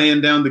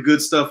down the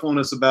good stuff on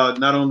us about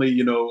not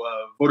only,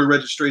 voter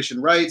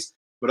registration rights,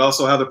 but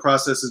also how the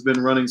process has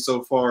been running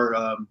so far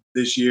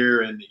this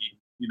year. And,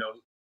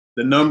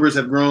 the numbers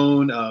have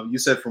grown. You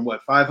said from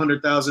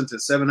 500,000 to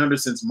 700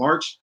 since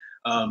March.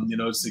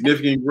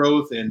 Significant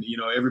growth, and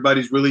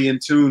everybody's really in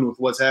tune with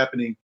what's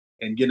happening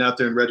and getting out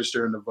there and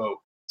registering to vote.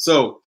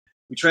 So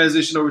we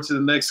transition over to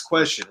the next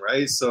question,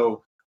 right?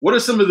 So what are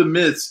some of the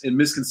myths and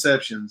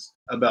misconceptions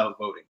about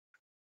voting?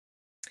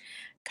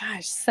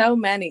 Gosh, so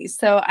many.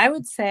 So I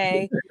would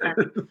say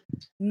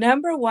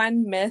number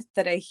one myth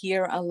that I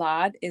hear a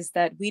lot is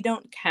that we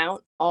don't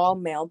count all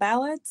mail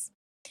ballots.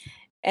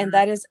 And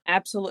that is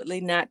absolutely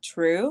not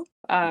true.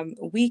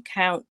 We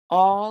count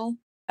all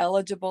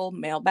eligible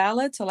mail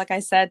ballots. So like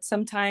I said,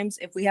 sometimes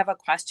if we have a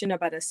question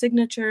about a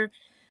signature,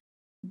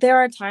 there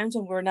are times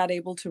when we're not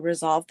able to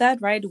resolve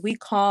that, right? We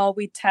call,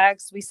 we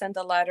text, we send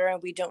a letter,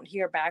 and we don't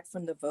hear back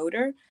from the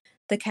voter.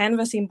 the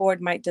canvassing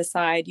board might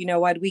decide, you know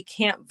what, we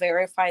can't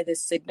verify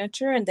this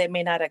signature and they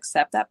may not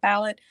accept that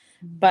ballot.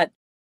 But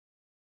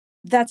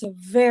that's a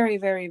very,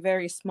 very,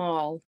 very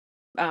small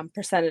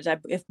percentage.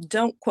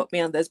 Don't quote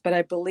me on this, but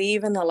I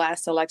believe in the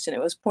last election,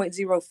 it was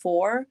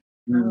 0.04,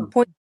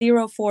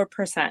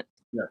 0.04%.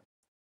 Yeah.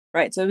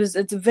 Right. So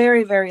it's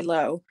very, very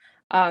low.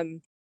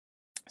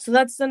 So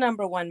that's the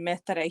number one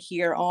myth that I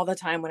hear all the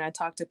time when I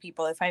talk to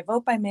people. If I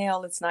vote by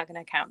mail, it's not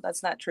going to count.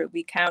 That's not true.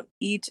 We count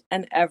each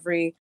and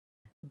every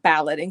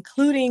ballot,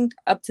 including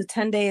up to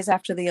 10 days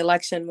after the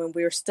election when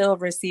we're still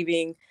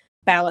receiving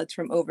ballots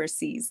from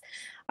overseas.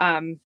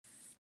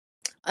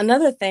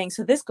 Another thing,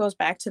 so this goes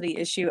back to the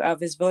issue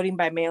of, is voting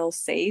by mail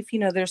safe? You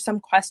know, there's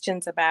some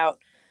questions about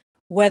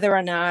whether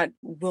or not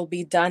we'll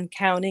be done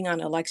counting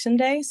on election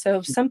day.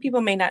 So some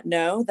people may not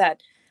know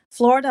that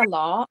Florida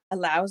law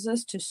allows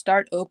us to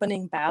start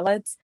opening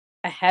ballots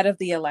ahead of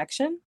the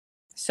election.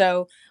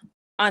 So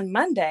on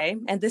Monday,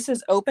 and this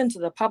is open to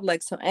the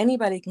public, so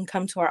anybody can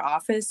come to our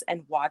office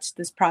and watch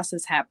this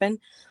process happen.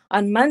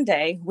 On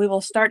Monday, we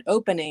will start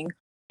opening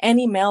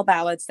any mail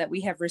ballots that we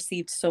have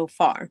received so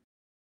far.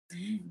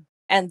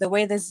 And the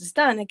way this is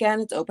done, again,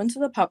 it's open to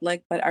the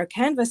public, but our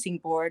canvassing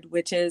board,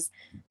 which is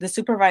the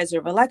supervisor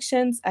of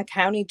elections, a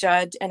county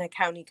judge, and a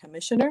county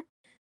commissioner,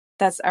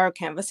 that's our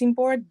canvassing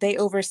board, they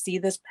oversee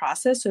this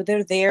process. So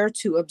they're there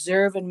to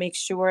observe and make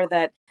sure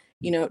that,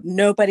 you know,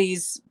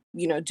 nobody's,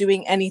 you know,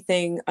 doing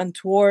anything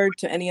untoward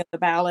to any of the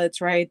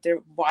ballots, right?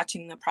 They're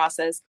watching the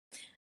process.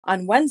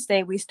 On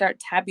Wednesday, we start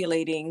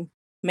tabulating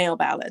mail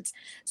ballots.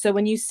 So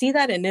when you see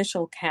that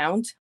initial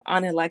count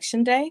on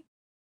election day,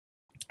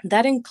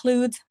 that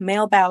includes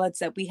mail ballots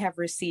that we have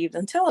received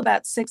until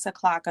about 6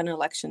 o'clock on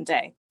election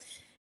day.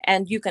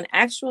 And you can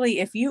actually,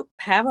 if you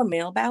have a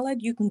mail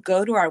ballot, you can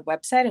go to our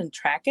website and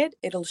track it.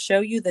 It'll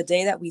show you the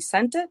day that we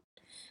sent it,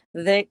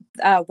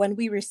 when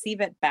we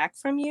receive it back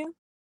from you,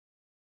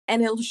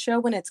 and it'll show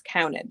when it's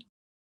counted,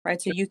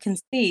 right? So you can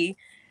see,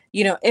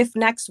 you know, if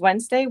next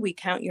Wednesday we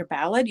count your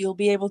ballot, you'll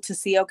be able to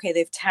see, okay,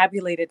 they've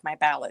tabulated my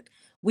ballot.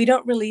 We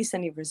don't release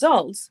any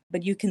results,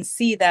 but you can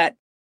see that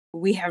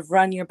we have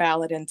run your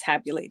ballot and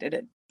tabulated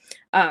it.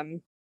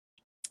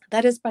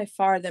 That is by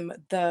far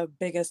the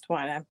biggest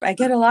one. I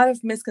get a lot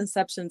of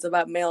misconceptions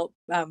about mail,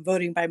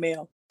 voting by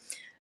mail.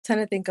 Trying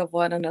to think of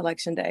one on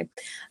election day.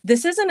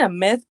 This isn't a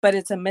myth, but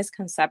it's a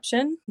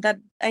misconception that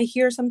I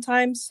hear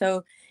sometimes.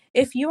 So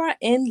if you are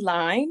in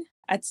line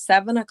at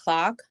 7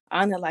 o'clock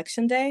on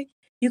election day,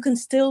 you can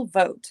still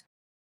vote,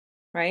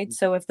 right?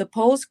 So if the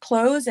polls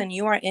close and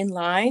you are in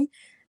line,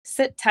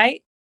 sit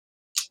tight.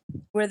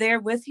 We're there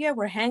with you.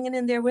 We're hanging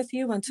in there with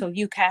you until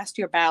you cast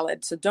your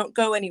ballot. So don't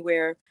go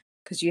anywhere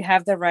because you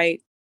have the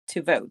right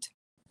to vote.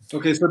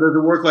 Okay, so does it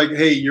work like,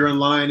 hey, you're in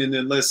line, and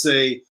then let's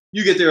say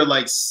you get there at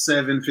like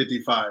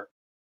 7:55,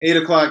 8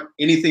 o'clock,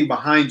 anything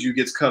behind you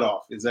gets cut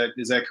off. Is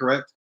that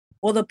correct?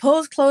 Well, the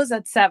polls close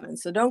at 7,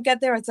 so don't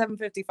get there at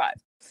 7:55.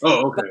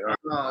 Oh, okay.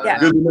 Yeah,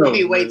 good to know. It'll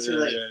be way too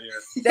late.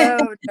 No.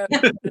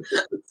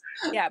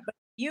 Yeah, but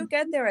you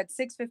get there at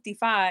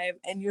 6:55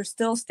 and you're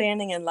still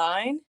standing in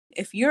line.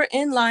 If you're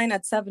in line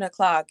at 7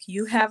 o'clock,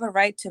 you have a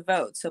right to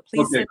vote. So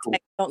please sit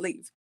tight, don't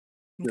leave.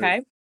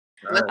 Okay.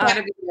 Let's try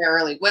to be there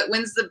early.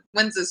 When's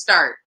the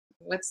start?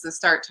 What's the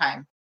start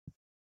time?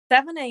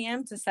 7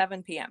 a.m. to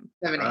 7 p.m.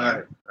 7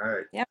 a.m. All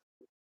right. Yep.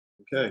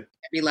 Okay.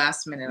 Be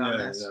last minute on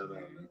this. No.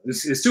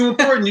 It's too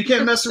important. You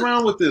can't mess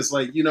around with this.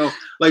 Like, you know,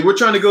 like we're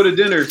trying to go to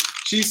dinner.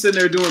 She's sitting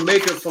there doing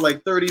makeup for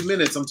like 30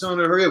 minutes. I'm telling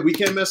her, hurry up. We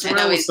can't mess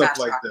around with stuff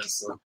like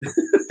this.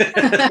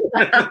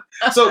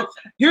 So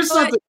here's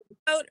something.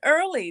 Vote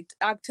early,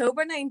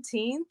 October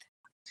 19th.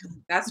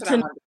 That's what I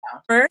want to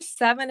know. First,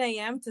 7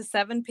 a.m. to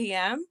 7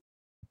 p.m.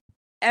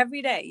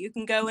 Every day you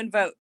can go and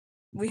vote.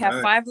 We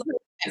have 5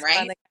 locations,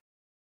 right?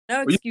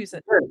 No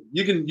excuses.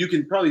 You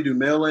can probably do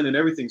mail-in and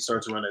everything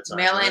starts around that time.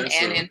 Mail-in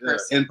and in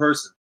person. In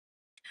person.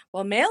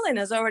 Well, mail-in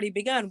has already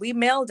begun. We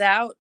mailed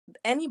out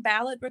any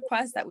ballot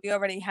requests that we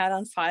already had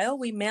on file.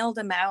 We mailed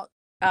them out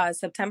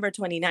September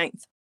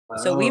 29th.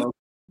 So we've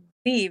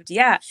received,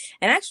 and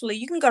actually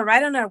you can go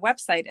right on our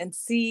website and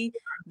see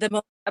the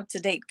most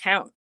up-to-date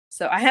count.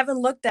 So I haven't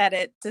looked at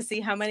it to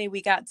see how many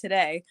we got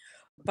today,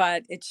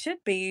 but it should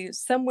be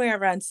somewhere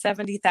around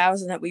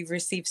 70,000 that we've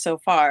received so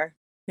far.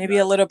 Maybe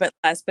a little bit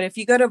less. But if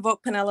you go to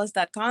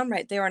votepinellas.com,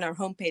 right there on our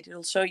homepage,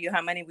 it'll show you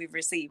how many we've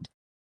received.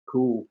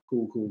 Cool.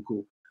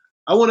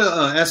 I want to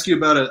ask you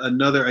about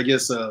another, I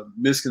guess,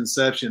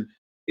 misconception.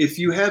 If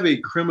you have a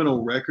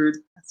criminal record,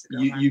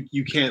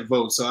 you can't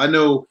vote. So I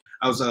know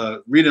I was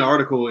reading an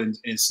article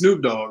in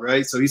Snoop Dogg,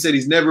 right? So he said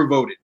he's never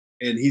voted,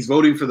 and he's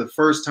voting for the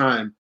first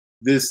time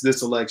this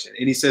election.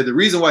 And he said the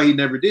reason why he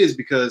never did is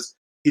because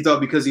he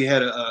thought because he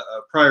had a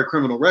prior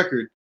criminal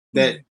record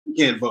that he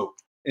can't vote.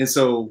 And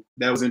so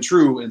that wasn't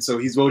true. And so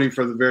he's voting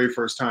for the very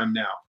first time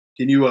now.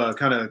 Can you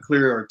kind of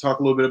clear or talk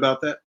a little bit about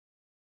that?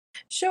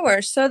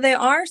 Sure. So there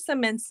are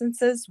some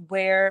instances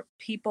where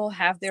people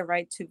have their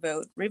right to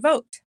vote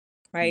revoked,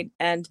 right?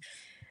 And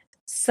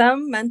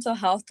some mental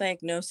health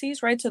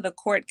diagnoses, right? So the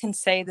court can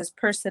say this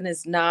person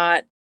is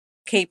not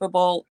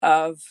capable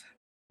of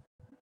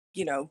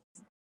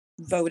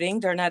voting.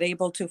 They're not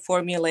able to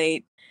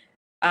formulate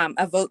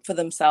a vote for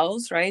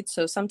themselves, right?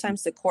 So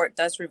sometimes the court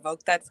does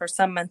revoke that for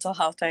some mental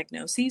health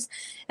diagnoses.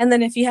 And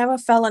then if you have a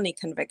felony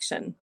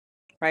conviction,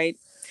 right?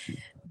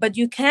 But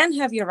you can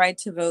have your right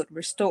to vote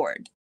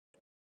restored,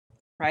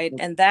 right?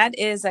 And that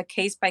is a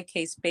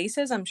case-by-case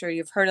basis. I'm sure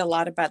you've heard a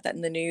lot about that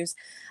in the news.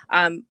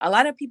 A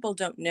lot of people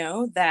don't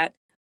know that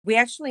we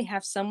actually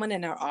have someone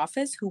in our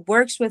office who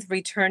works with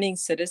returning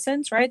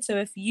citizens, right? So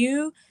if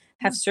you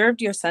have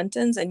served your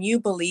sentence and you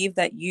believe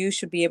that you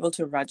should be able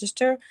to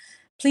register,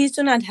 please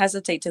do not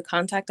hesitate to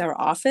contact our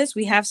office.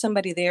 We have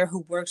somebody there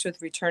who works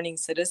with returning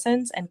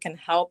citizens and can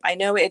help. I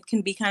know it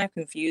can be kind of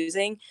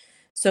confusing.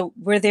 So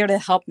we're there to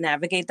help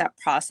navigate that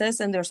process.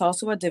 And there's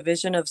also a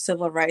division of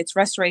civil rights,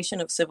 restoration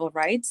of civil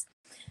rights,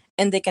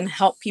 and they can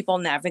help people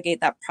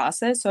navigate that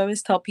process. So I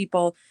always tell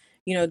people,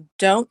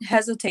 don't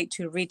hesitate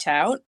to reach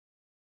out,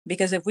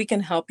 because if we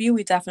can help you,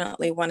 we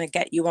definitely want to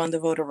get you on the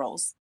voter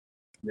rolls.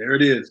 There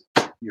it is.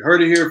 You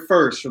heard it here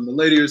first from the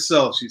lady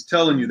herself. She's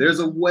telling you there's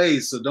a way.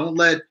 So don't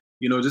let,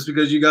 just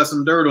because you got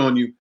some dirt on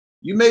you,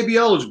 you may be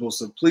eligible.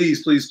 So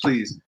please, please,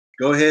 please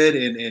go ahead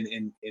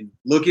and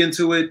look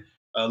into it.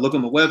 Look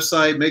on the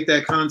website, make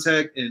that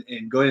contact,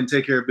 and go ahead and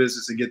take care of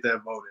business and get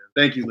that vote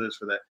in. Thank you, Liz,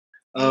 for that.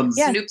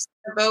 Snoop's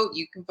gonna vote.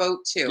 You can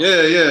vote too.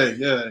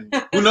 Yeah.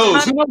 Who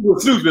knows? Who knows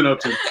what Snoop's been up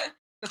to?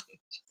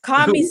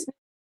 Call me, Snoop.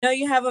 I know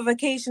you have a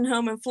vacation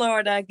home in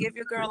Florida. Give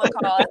your girl a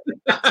call.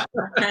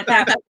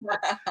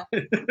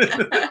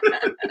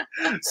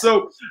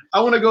 So I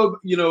want to go,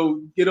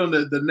 get on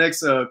the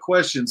next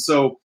question.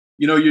 So,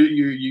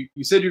 you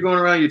said you're going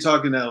around, you're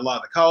talking to a lot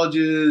of the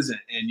colleges and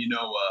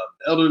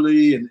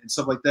elderly and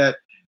stuff like that.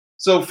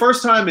 So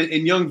first time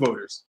in young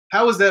voters,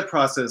 how is that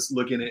process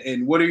looking?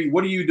 And what are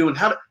you doing?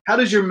 How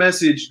does your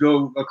message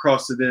go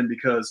across to them?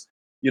 Because,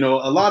 a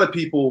lot of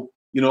people,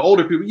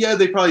 older people,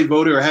 they probably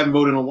voted or haven't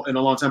voted in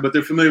a long time, but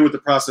they're familiar with the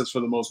process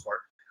for the most part.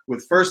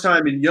 With first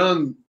time in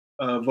young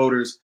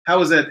voters,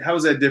 how is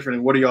that different?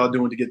 And what are y'all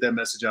doing to get that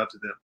message out to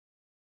them?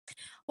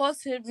 Well,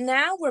 so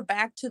now we're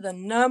back to the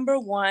number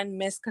one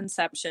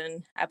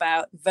misconception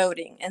about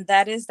voting, and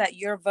that is that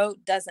your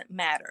vote doesn't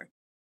matter,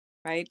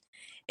 right?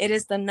 It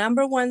is the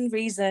number one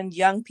reason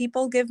young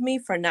people give me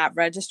for not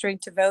registering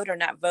to vote or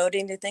not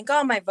voting. They think,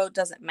 oh, my vote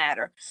doesn't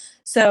matter.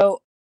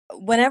 So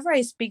whenever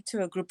I speak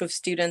to a group of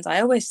students,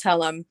 I always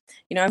tell them,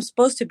 I'm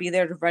supposed to be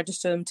there to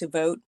register them to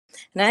vote.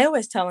 And I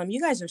always tell them,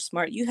 you guys are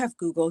smart. You have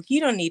Google. You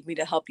don't need me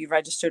to help you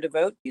register to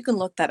vote. You can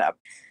look that up.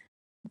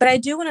 But I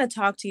do want to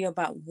talk to you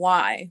about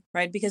why,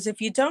 right? Because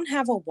if you don't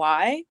have a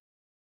why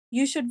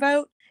you should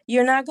vote,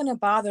 you're not going to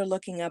bother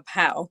looking up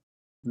how,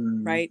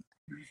 right?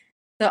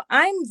 So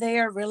I'm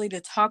there really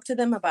to talk to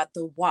them about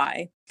the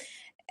why.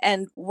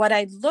 And what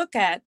I look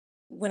at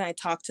when I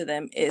talk to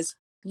them is,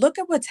 look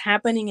at what's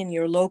happening in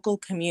your local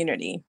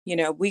community.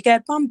 We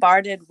get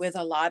bombarded with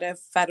a lot of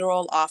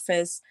federal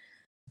office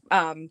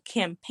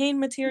campaign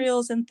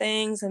materials and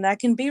things, and that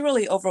can be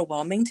really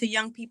overwhelming to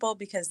young people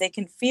because they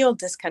can feel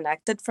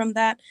disconnected from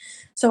that.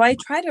 So I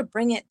try to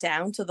bring it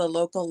down to the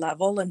local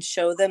level and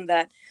show them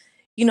that,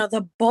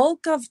 the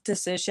bulk of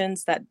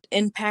decisions that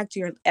impact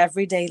your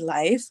everyday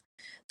life,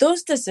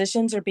 those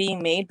decisions are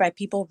being made by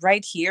people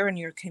right here in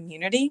your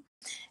community.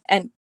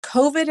 And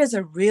COVID is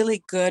a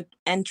really good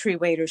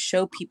entryway to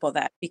show people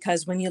that,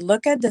 because when you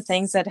look at the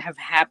things that have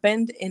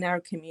happened in our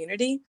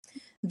community,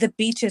 the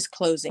beach is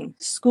closing,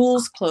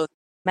 schools closing,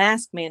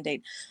 mask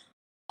mandate,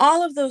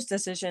 all of those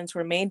decisions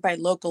were made by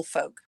local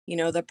folk.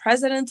 The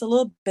president's a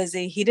little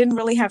busy. He didn't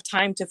really have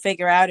time to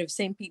figure out if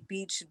St. Pete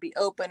Beach should be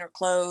open or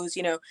closed.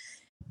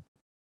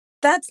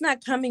 That's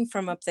not coming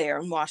from up there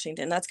in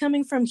Washington. That's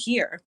coming from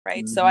here,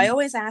 right? So I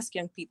always ask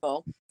young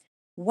people,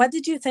 what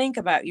did you think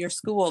about your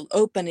school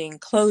opening,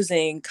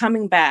 closing,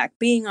 coming back,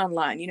 being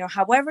online?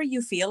 However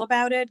you feel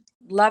about it,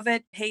 love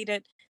it, hate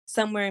it,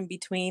 somewhere in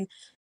between,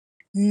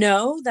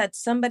 know that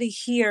somebody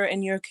here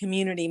in your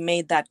community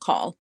made that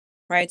call,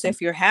 right? So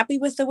if you're happy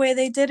with the way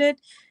they did it,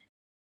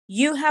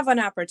 you have an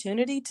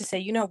opportunity to say,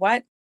 you know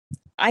what?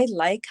 I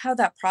like how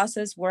that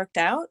process worked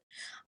out.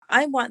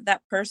 I want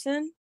that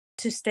person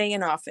to stay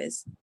in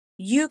office.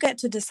 You get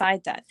to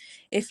decide that.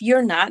 If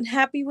you're not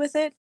happy with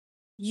it,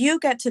 you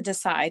get to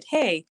decide,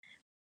 hey,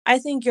 I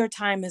think your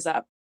time is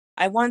up.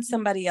 I want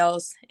somebody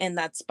else in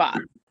that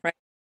spot, right?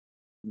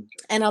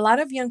 And a lot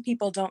of young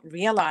people don't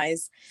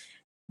realize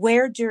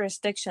where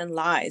jurisdiction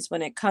lies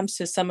when it comes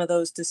to some of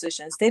those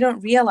decisions. They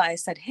don't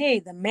realize that, hey,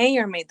 the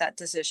mayor made that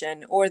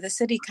decision or the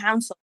city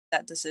council made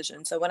that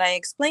decision. So when I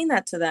explain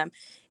that to them,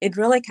 it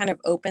really kind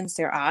of opens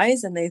their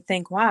eyes and they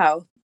think,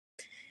 wow.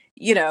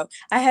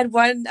 I had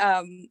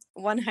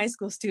one high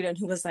school student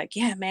who was like,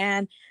 yeah,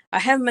 man, I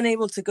haven't been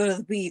able to go to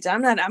the beach.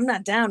 I'm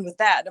not down with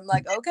that. I'm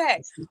like,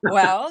 okay,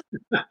 well.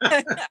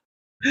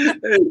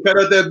 Hey, cut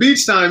out that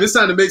beach time. It's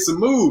time to make some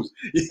moves.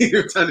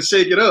 You're trying to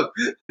shake it up.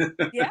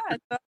 Yeah.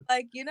 So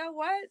like, you know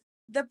what?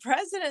 The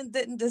president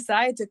didn't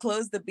decide to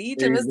close the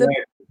beach. Exactly.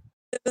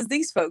 It was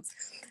these folks.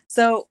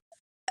 So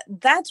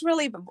that's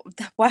really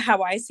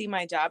how I see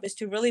my job, is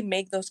to really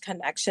make those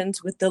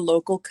connections with the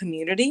local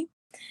community.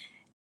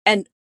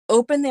 and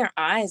open their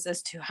eyes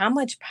as to how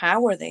much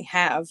power they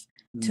have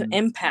to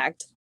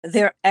impact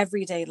their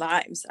everyday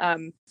lives.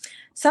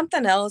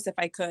 Something else that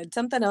I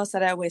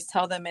always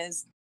tell them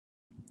is,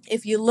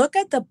 if you look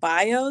at the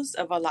bios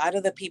of a lot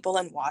of the people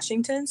in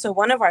Washington, so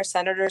one of our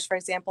senators, for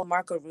example,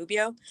 Marco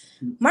Rubio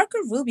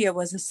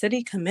was a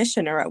city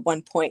commissioner at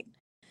one point.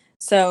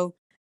 So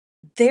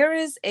there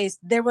was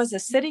a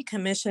city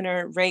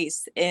commissioner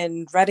race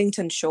in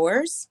Reddington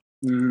Shores.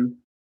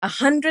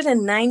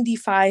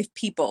 195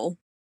 people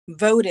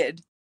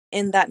voted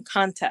in that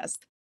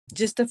contest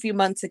just a few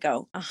months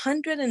ago.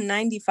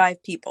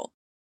 195 people.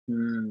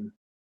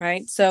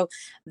 Right? So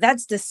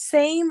that's the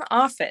same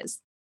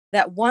office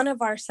that one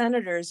of our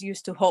senators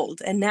used to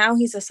hold, and now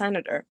he's a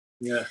senator.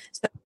 Yeah.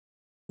 So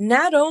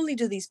not only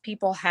do these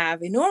people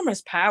have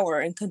enormous power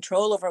and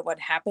control over what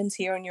happens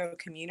here in your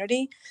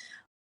community,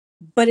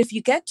 but if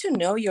you get to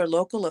know your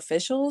local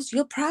officials,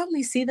 you'll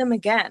probably see them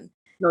again.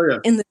 Oh, yeah.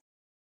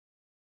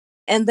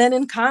 And then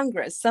in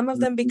Congress, some of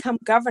them become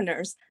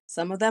governors,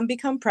 some of them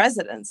become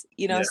presidents,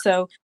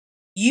 so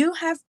you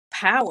have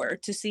power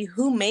to see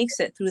who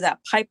makes it through that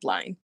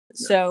pipeline.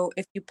 So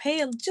if you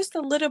pay just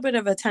a little bit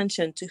of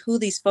attention to who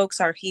these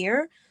folks are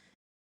here,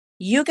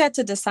 you get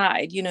to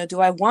decide, do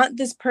I want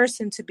this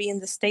person to be in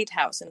the state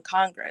house and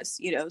Congress,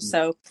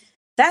 so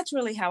that's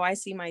really how I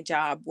see my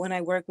job when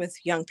I work with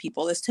young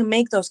people, is to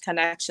make those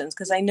connections,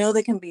 because I know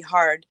they can be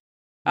hard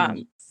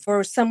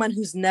for someone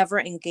who's never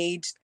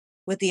engaged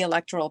with the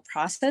electoral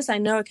process. I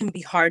know it can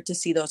be hard to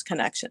see those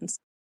connections.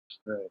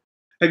 Right.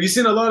 Have you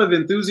seen a lot of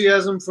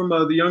enthusiasm from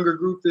the younger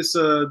group this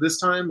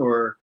time,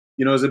 or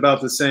is it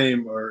about the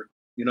same? Or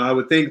I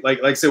would think,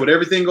 like I said, with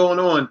everything going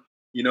on,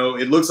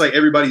 it looks like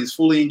everybody is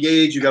fully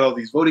engaged. You got all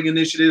these voting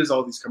initiatives,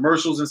 all these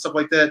commercials and stuff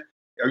like that.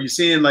 Are you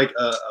seeing like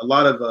a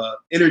lot of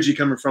energy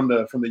coming from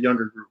the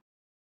younger group?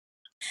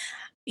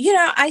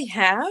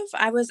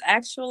 I was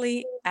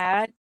actually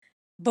at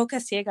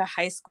Boca Ciega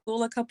High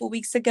School a couple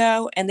weeks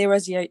ago, and there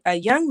was a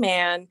young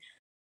man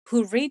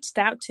who reached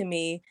out to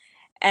me,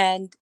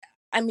 and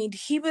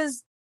he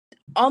was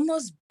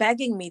almost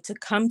begging me to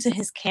come to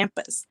his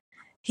campus.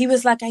 He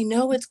was like, I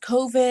know it's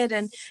COVID,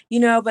 and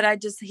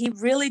but he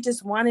really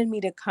just wanted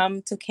me to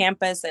come to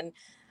campus. And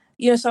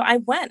so I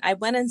went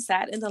and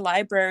sat in the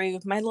library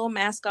with my little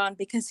mask on,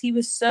 because he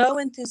was so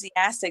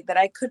enthusiastic that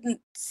I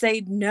couldn't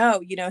say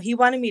no. He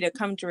wanted me to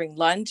come during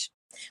lunch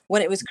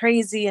when it was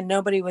crazy and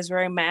nobody was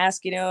wearing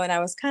masks, and I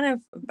was kind of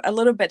a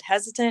little bit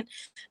hesitant,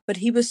 but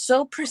he was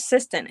so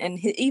persistent. And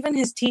even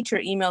his teacher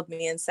emailed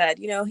me and said,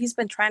 he's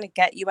been trying to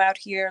get you out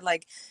here.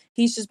 Like,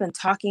 he's just been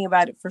talking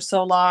about it for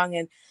so long.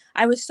 And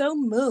I was so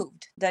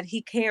moved that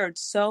he cared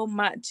so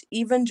much,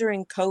 even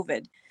during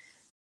COVID,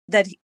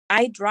 that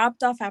I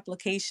dropped off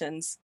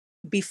applications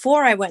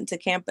before I went to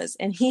campus,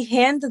 and he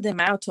handed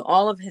them out to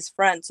all of his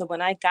friends. So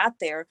when I got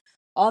there,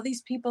 all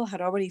these people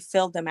had already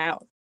filled them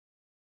out.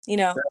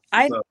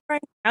 I never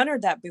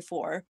encountered that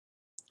before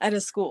at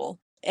a school,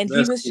 and he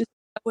was just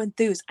so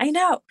enthused. I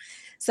know.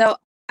 So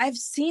I've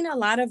seen a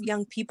lot of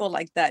young people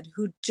like that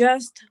who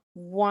just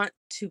want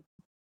to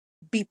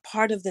be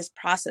part of this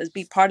process,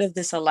 be part of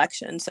this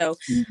election. So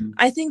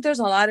I think there's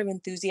a lot of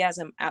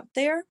enthusiasm out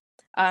there,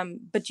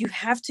 but you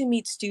have to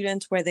meet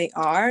students where they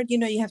are.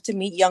 You have to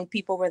meet young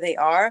people where they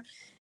are.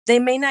 They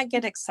may not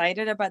get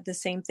excited about the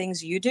same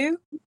things you do,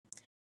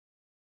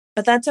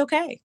 but that's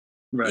okay.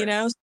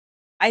 Right.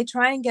 I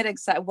try and get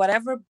excited,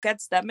 whatever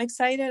gets them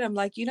excited. I'm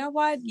like, you know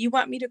what? You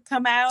want me to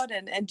come out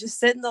and just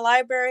sit in the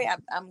library?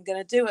 I'm going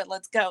to do it.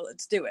 Let's go.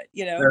 Let's do it.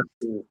 That's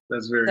cool.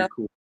 That's very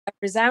cool. A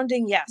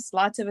resounding yes.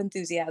 Lots of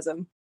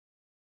enthusiasm.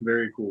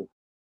 Very cool.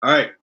 All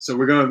right. So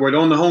we're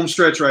on the home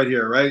stretch right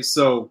here, right?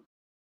 So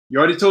you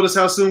already told us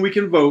how soon we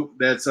can vote.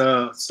 That's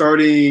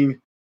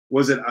starting,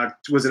 was it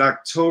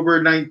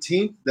October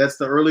 19th? That's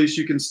the earliest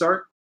you can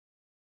start?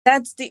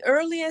 That's the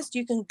earliest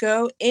you can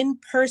go in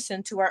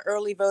person to our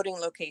early voting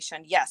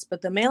location. Yes,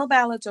 but the mail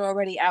ballots are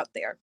already out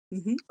there.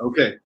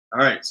 Okay. All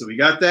right. So we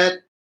got that.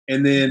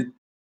 And then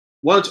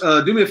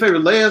do me a favor,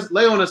 lay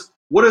on us,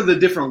 what are the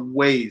different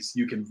ways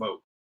you can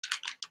vote?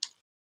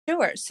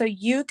 Sure. So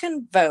you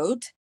can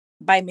vote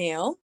by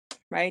mail,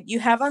 right? You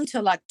have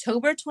until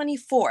October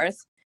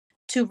 24th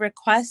to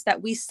request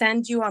that we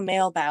send you a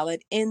mail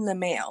ballot in the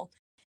mail.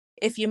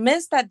 If you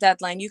miss that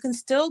deadline, you can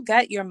still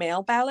get your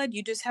mail ballot.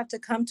 You just have to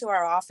come to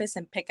our office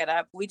and pick it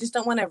up. We just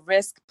don't want to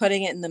risk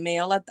putting it in the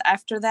mail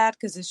after that,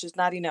 because it's just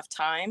not enough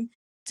time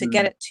to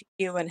get it to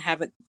you and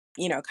have it,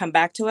 come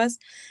back to us.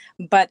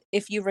 But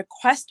if you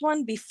request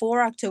one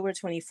before October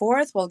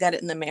 24th, we'll get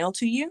it in the mail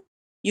to you.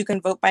 You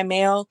can vote by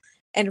mail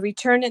and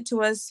return it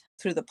to us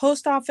through the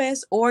post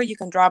office, or you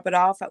can drop it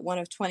off at one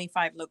of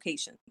 25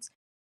 locations.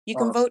 You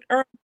can vote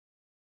early.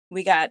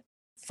 We got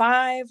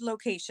 5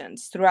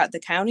 locations throughout the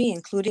county,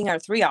 including our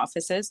 3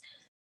 offices,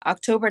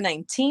 October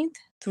 19th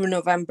through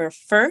November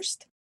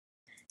 1st,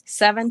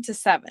 7 to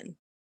 7.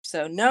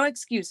 So no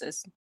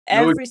excuses.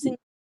 Every single,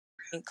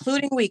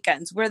 including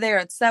weekends. We're there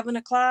at 7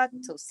 o'clock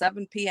till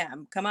 7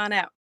 p.m. Come on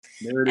out.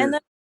 And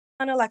then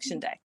on election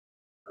day.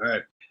 All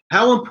right.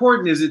 how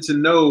important is it to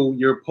know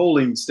your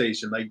polling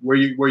station, like where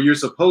you're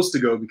supposed to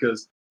go?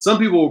 Because some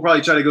people will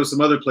probably try to go some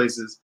other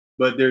places,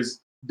 but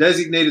there's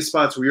designated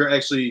spots where you're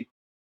actually,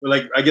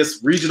 like, I guess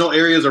regional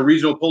areas or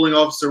regional polling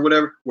office or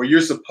whatever, where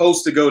you're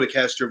supposed to go to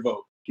cast your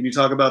vote. Can you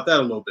talk about that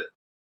a little bit?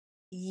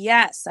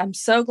 Yes, I'm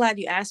so glad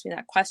you asked me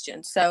that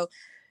question. So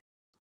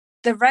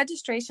the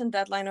registration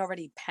deadline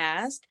already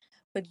passed,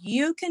 but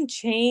you can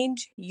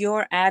change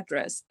your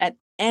address at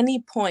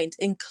any point,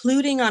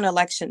 including on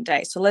election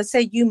day. So let's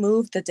say you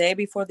moved the day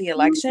before the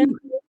election,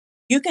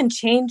 you can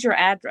change your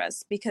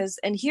address because,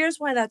 and here's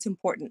why that's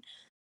important.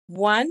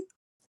 One,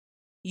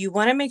 you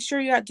want to make sure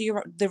you're at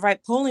the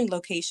right polling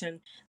location,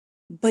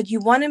 but you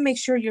want to make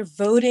sure you're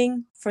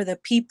voting for the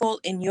people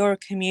in your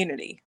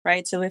community,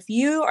 right? So if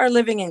you are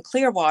living in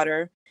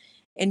Clearwater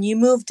and you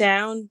move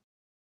down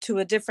to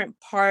a different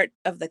part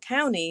of the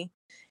county,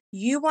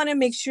 you want to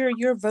make sure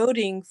you're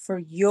voting for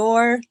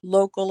your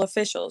local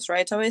officials,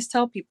 right? So I always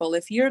tell people,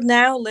 if you're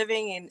now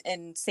living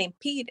in St.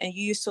 Pete and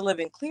you used to live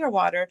in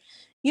Clearwater,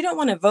 you don't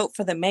want to vote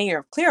for the mayor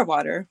of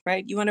Clearwater,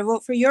 right? You want to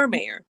vote for your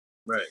mayor.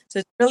 Right. So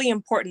it's really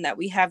important that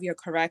we have your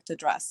correct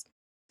address.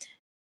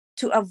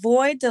 To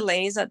avoid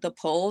delays at the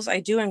polls,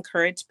 I do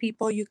encourage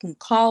people, you can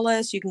call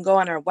us, you can go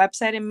on our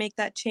website and make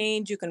that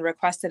change, you can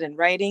request it in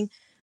writing.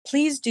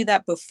 Please do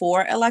that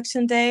before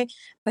election day.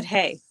 But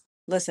hey,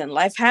 listen,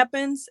 life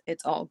happens,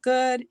 it's all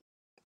good.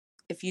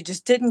 If you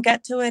just didn't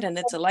get to it and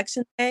it's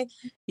election day,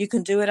 you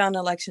can do it on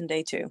election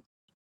day too.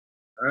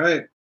 All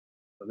right.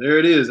 Well, there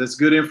it is. That's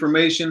good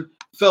information.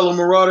 Fellow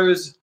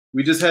Marauders,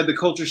 we just had the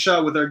culture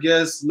shot with our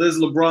guest, Liz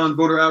LeBron,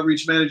 voter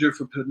outreach manager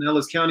for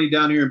Pinellas County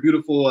down here in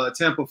beautiful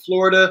Tampa,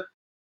 Florida.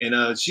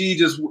 And she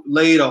just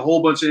laid a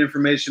whole bunch of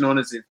information on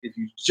us. If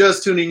you're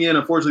just tuning in,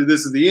 unfortunately,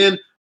 this is the end.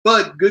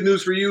 But good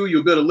news for you,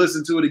 you'll be able to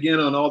listen to it again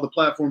on all the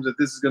platforms that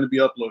this is going to be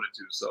uploaded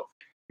to. So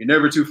you're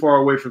never too far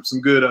away from some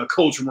good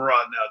culture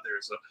marauding out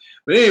there. So,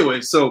 but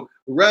anyway, so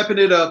we're wrapping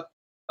it up.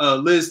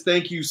 Liz,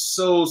 thank you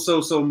so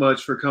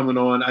much for coming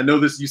on. I know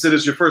this, you said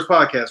it's your first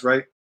podcast,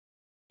 right?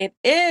 It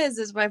is.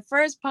 It's my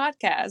first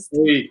podcast.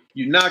 Hey,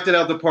 you knocked it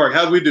out the park.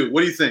 How'd we do?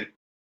 What do you think?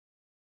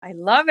 I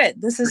love it.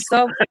 This is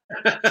so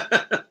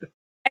I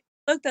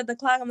looked at the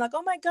clock. I'm like,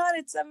 oh my God,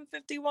 it's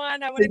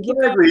 7:51. I want to keep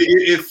going.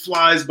 It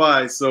flies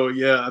by. So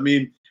yeah, I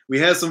mean, we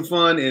had some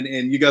fun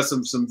and you got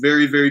some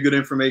very, very good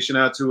information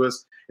out to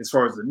us as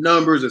far as the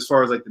numbers, as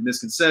far as like the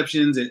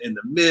misconceptions and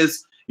the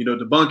myths,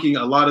 debunking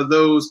a lot of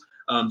those,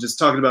 just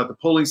talking about the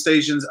polling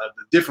stations,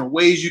 the different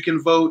ways you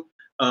can vote,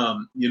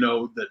 the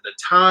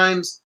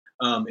times,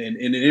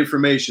 and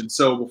information.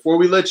 So before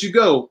we let you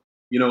go,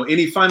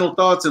 any final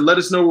thoughts, and let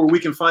us know where we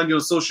can find you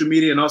on social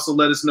media, and also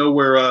let us know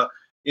where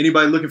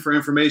anybody looking for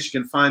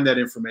information can find that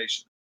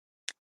information.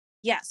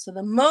 Yeah, so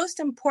the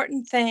most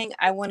important thing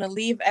I want to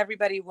leave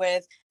everybody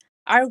with,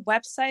 our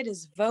website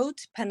is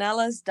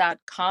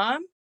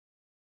votepinellas.com.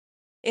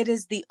 It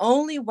is the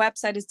only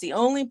website, it's the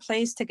only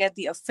place to get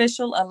the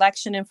official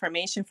election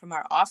information from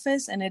our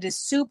office. And it is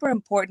super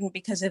important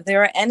because if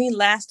there are any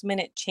last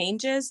minute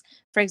changes,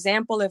 for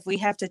example, if we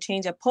have to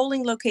change a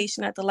polling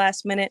location at the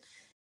last minute,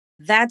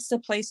 that's the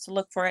place to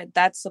look for it.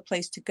 That's the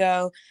place to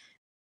go.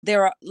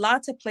 There are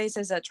lots of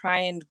places that try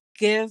and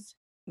give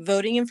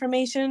voting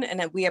information,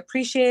 and we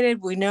appreciate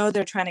it. We know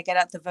they're trying to get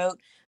out the vote,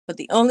 but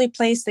the only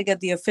place to get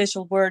the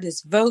official word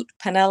is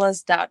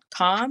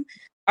votepinellas.com.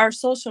 Our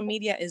social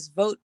media is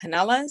Vote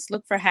Pinellas.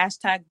 Look for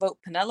hashtag Vote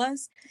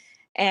Pinellas.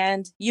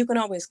 And you can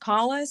always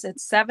call us at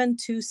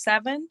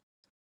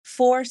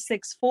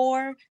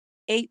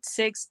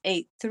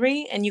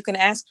 727-464-8683. And you can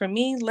ask for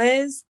me,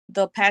 Liz.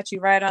 They'll patch you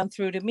right on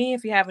through to me.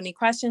 If you have any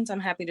questions, I'm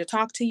happy to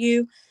talk to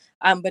you.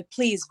 But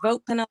please,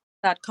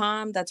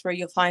 votepinellas.com. That's where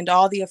you'll find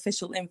all the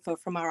official info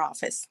from our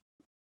office.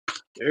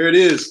 There it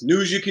is.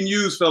 News you can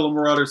use, fellow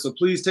Marauders. So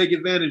please take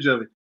advantage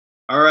of it.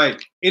 All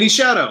right. Any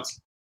shout outs?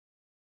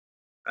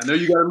 I know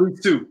you got at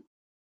least two.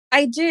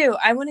 I do.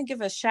 I want to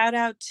give a shout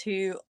out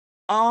to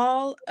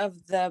all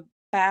of the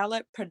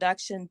ballot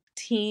production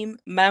team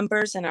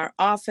members in our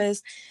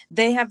office.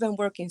 They have been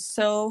working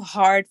so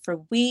hard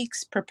for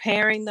weeks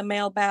preparing the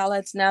mail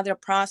ballots. Now they're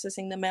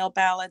processing the mail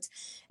ballots,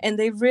 and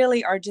they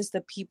really are just the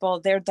people.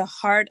 They're the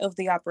heart of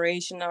the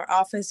operation. Our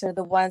office are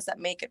the ones that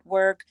make it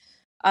work.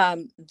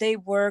 They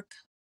work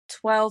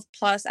 12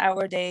 plus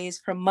hour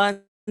days for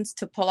months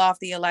to pull off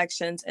the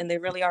elections, and they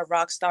really are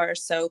rock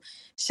stars. So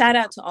shout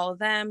out to all of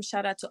them.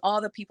 Shout out to all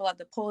the people at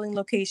the polling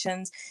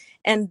locations,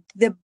 and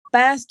the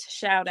best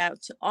shout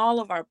out to all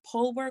of our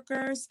poll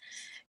workers.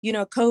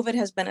 COVID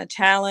has been a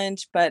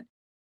challenge, but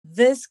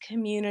this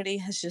community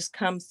has just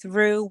come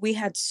through. We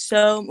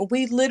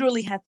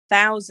literally had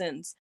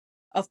thousands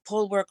of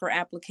poll worker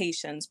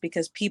applications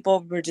because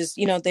people were just,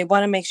 they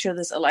want to make sure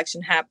this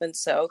election happens.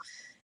 So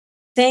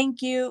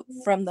thank you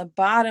from the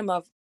bottom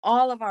of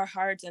all of our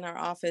hearts in our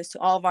office to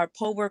all of our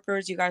poll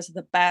workers. You guys are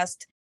the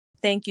best.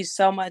 Thank you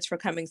so much for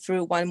coming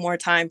through one more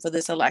time for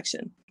this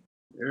election.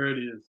 There it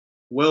is.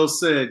 Well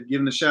said.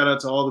 Giving a shout out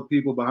to all the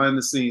people behind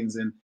the scenes.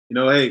 And,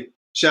 hey,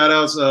 shout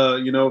outs,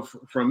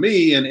 from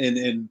me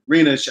and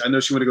Rena. I know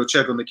she went to go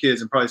check on the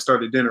kids and probably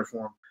started dinner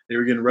for them they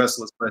were getting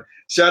restless. But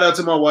shout out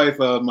to my wife,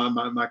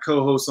 my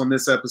co-host on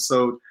this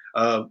episode,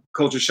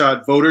 Culture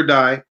Shot, Vote or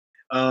Die.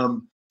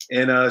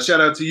 And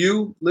shout out to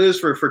you, Liz,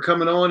 for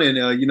coming on and,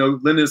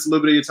 lending us a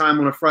little bit of your time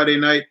on a Friday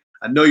night.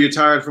 I know you're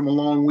tired from a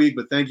long week,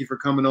 but thank you for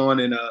coming on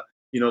and,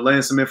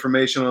 laying some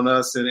information on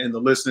us and the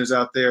listeners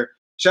out there.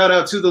 Shout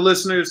out to the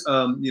listeners.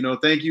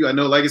 Thank you. I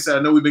know, like I said,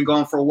 I know we've been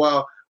gone for a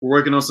while. We're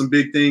working on some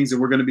big things,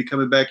 and we're going to be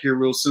coming back here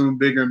real soon,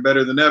 bigger and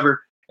better than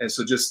ever. And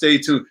so just stay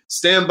tuned.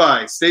 Stand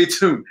by. Stay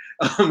tuned.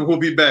 We'll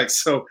be back.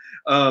 So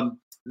the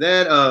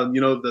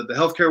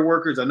healthcare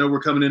workers, I know we're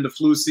coming into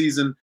flu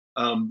season.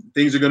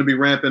 Things are going to be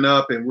ramping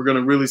up, and we're going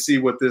to really see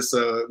what this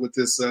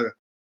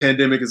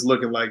pandemic is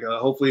looking like.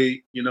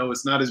 Hopefully,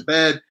 it's not as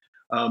bad.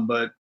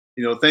 But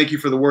thank you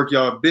for the work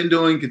y'all have been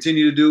doing,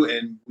 continue to do,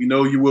 and we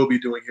know you will be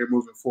doing here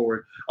moving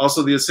forward.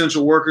 Also, the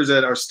essential workers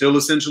that are still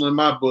essential in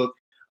my book.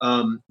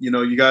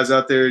 You guys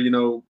out there,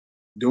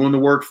 doing the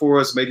work for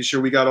us, making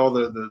sure we got all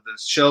the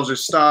shelves are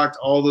stocked,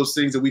 all those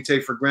things that we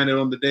take for granted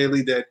on the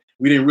daily that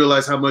we didn't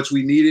realize how much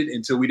we needed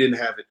until we didn't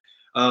have it.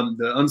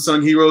 The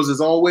unsung heroes,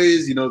 as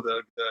always,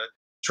 the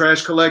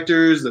trash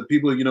collectors, the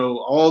people,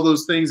 all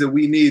those things that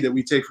we need that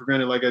we take for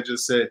granted. Like I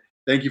just said,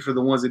 thank you for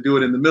the ones that do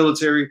it in the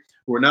military,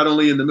 who are not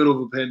only in the middle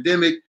of a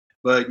pandemic,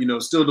 but,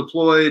 still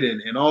deployed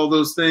and all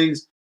those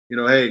things.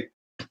 Hey,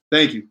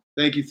 thank you.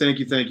 Thank you.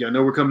 I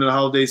know we're coming to the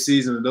holiday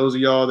season, and those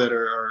of y'all that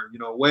are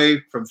away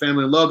from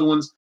family and loved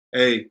ones,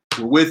 hey,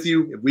 we're with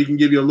you. If we can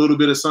give you a little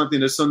bit of something,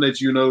 that's something that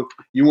you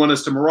want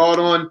us to maraud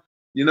on,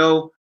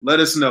 let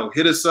us know.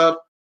 Hit us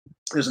up.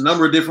 There's a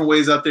number of different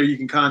ways out there you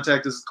can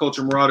contact us,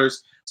 Culture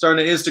Marauders.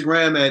 Starting at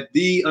Instagram at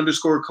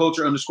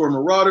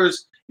 _culture_marauders.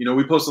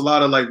 We post a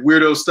lot of like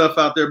weirdo stuff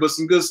out there, but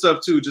some good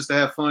stuff too, just to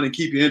have fun and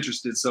keep you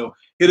interested. So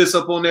hit us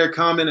up on there,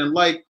 comment and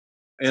like,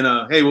 and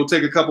hey, we'll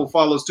take a couple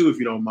follows too if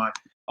you don't mind.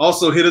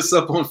 Also, hit us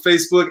up on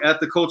Facebook at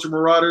the Culture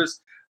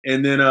Marauders.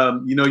 And then,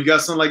 you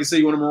got something like I say,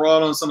 you want to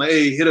maraud on something,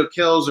 hey, hit up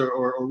Kels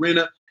or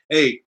Rena.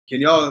 Hey,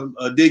 can y'all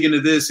dig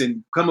into this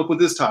and come up with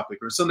this topic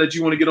or something that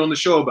you want to get on the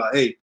show about?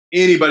 Hey,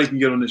 anybody can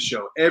get on this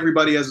show.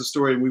 Everybody has a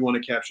story, and we want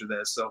to capture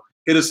that. So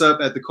hit us up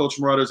at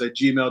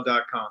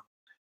theculturemarauders@gmail.com.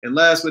 And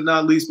last but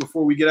not least,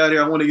 before we get out of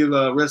here, I want to give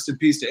a rest in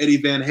peace to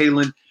Eddie Van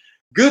Halen,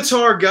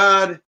 guitar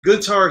god,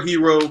 guitar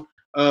hero.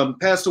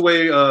 Passed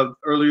away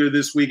earlier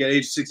this week at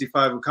age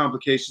 65 with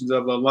complications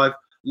of a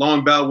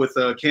lifelong bout with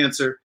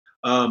cancer.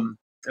 Shout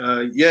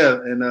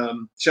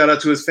out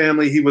to his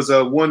family. He was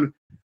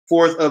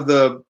 1/4 of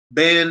the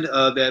band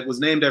that was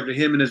named after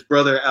him and his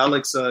brother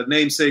Alex,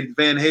 namesake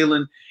Van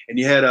Halen. And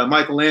you had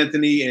Michael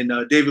Anthony and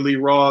David Lee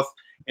Roth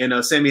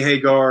and Sammy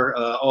Hagar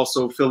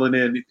also filling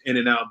in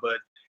and out. But,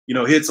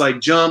 hits like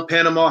Jump,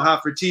 Panama,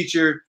 Hot for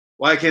Teacher,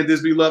 Why Can't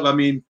This Be Love? I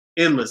mean,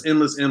 endless.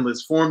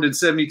 Formed in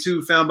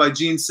 1972, found by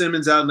Gene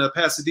Simmons out in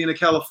Pasadena,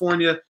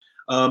 California.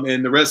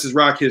 And the rest is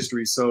rock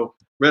history. So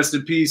rest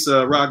in peace,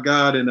 rock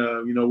god, and,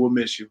 we'll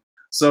miss you.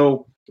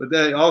 So with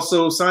that,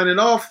 also signing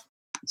off.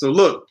 So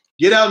look,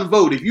 get out and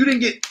vote. If you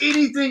didn't get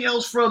anything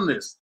else from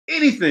this,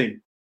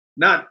 anything,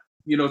 not,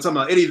 talking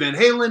about Eddie Van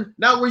Halen,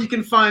 not where you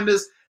can find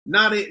us,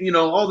 not,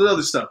 all the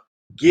other stuff.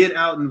 Get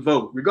out and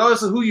vote.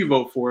 Regardless of who you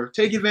vote for,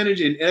 take advantage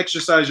and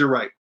exercise your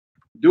right.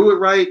 Do it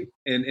right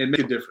and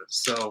make a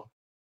difference. So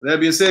that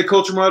being said,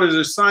 Culture Marauders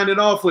are signing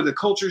off with a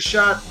Culture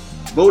Shot,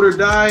 Vote or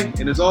Die.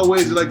 And as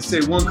always, we like to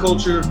say one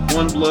culture,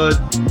 one blood,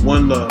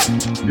 one love.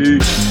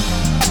 Peace.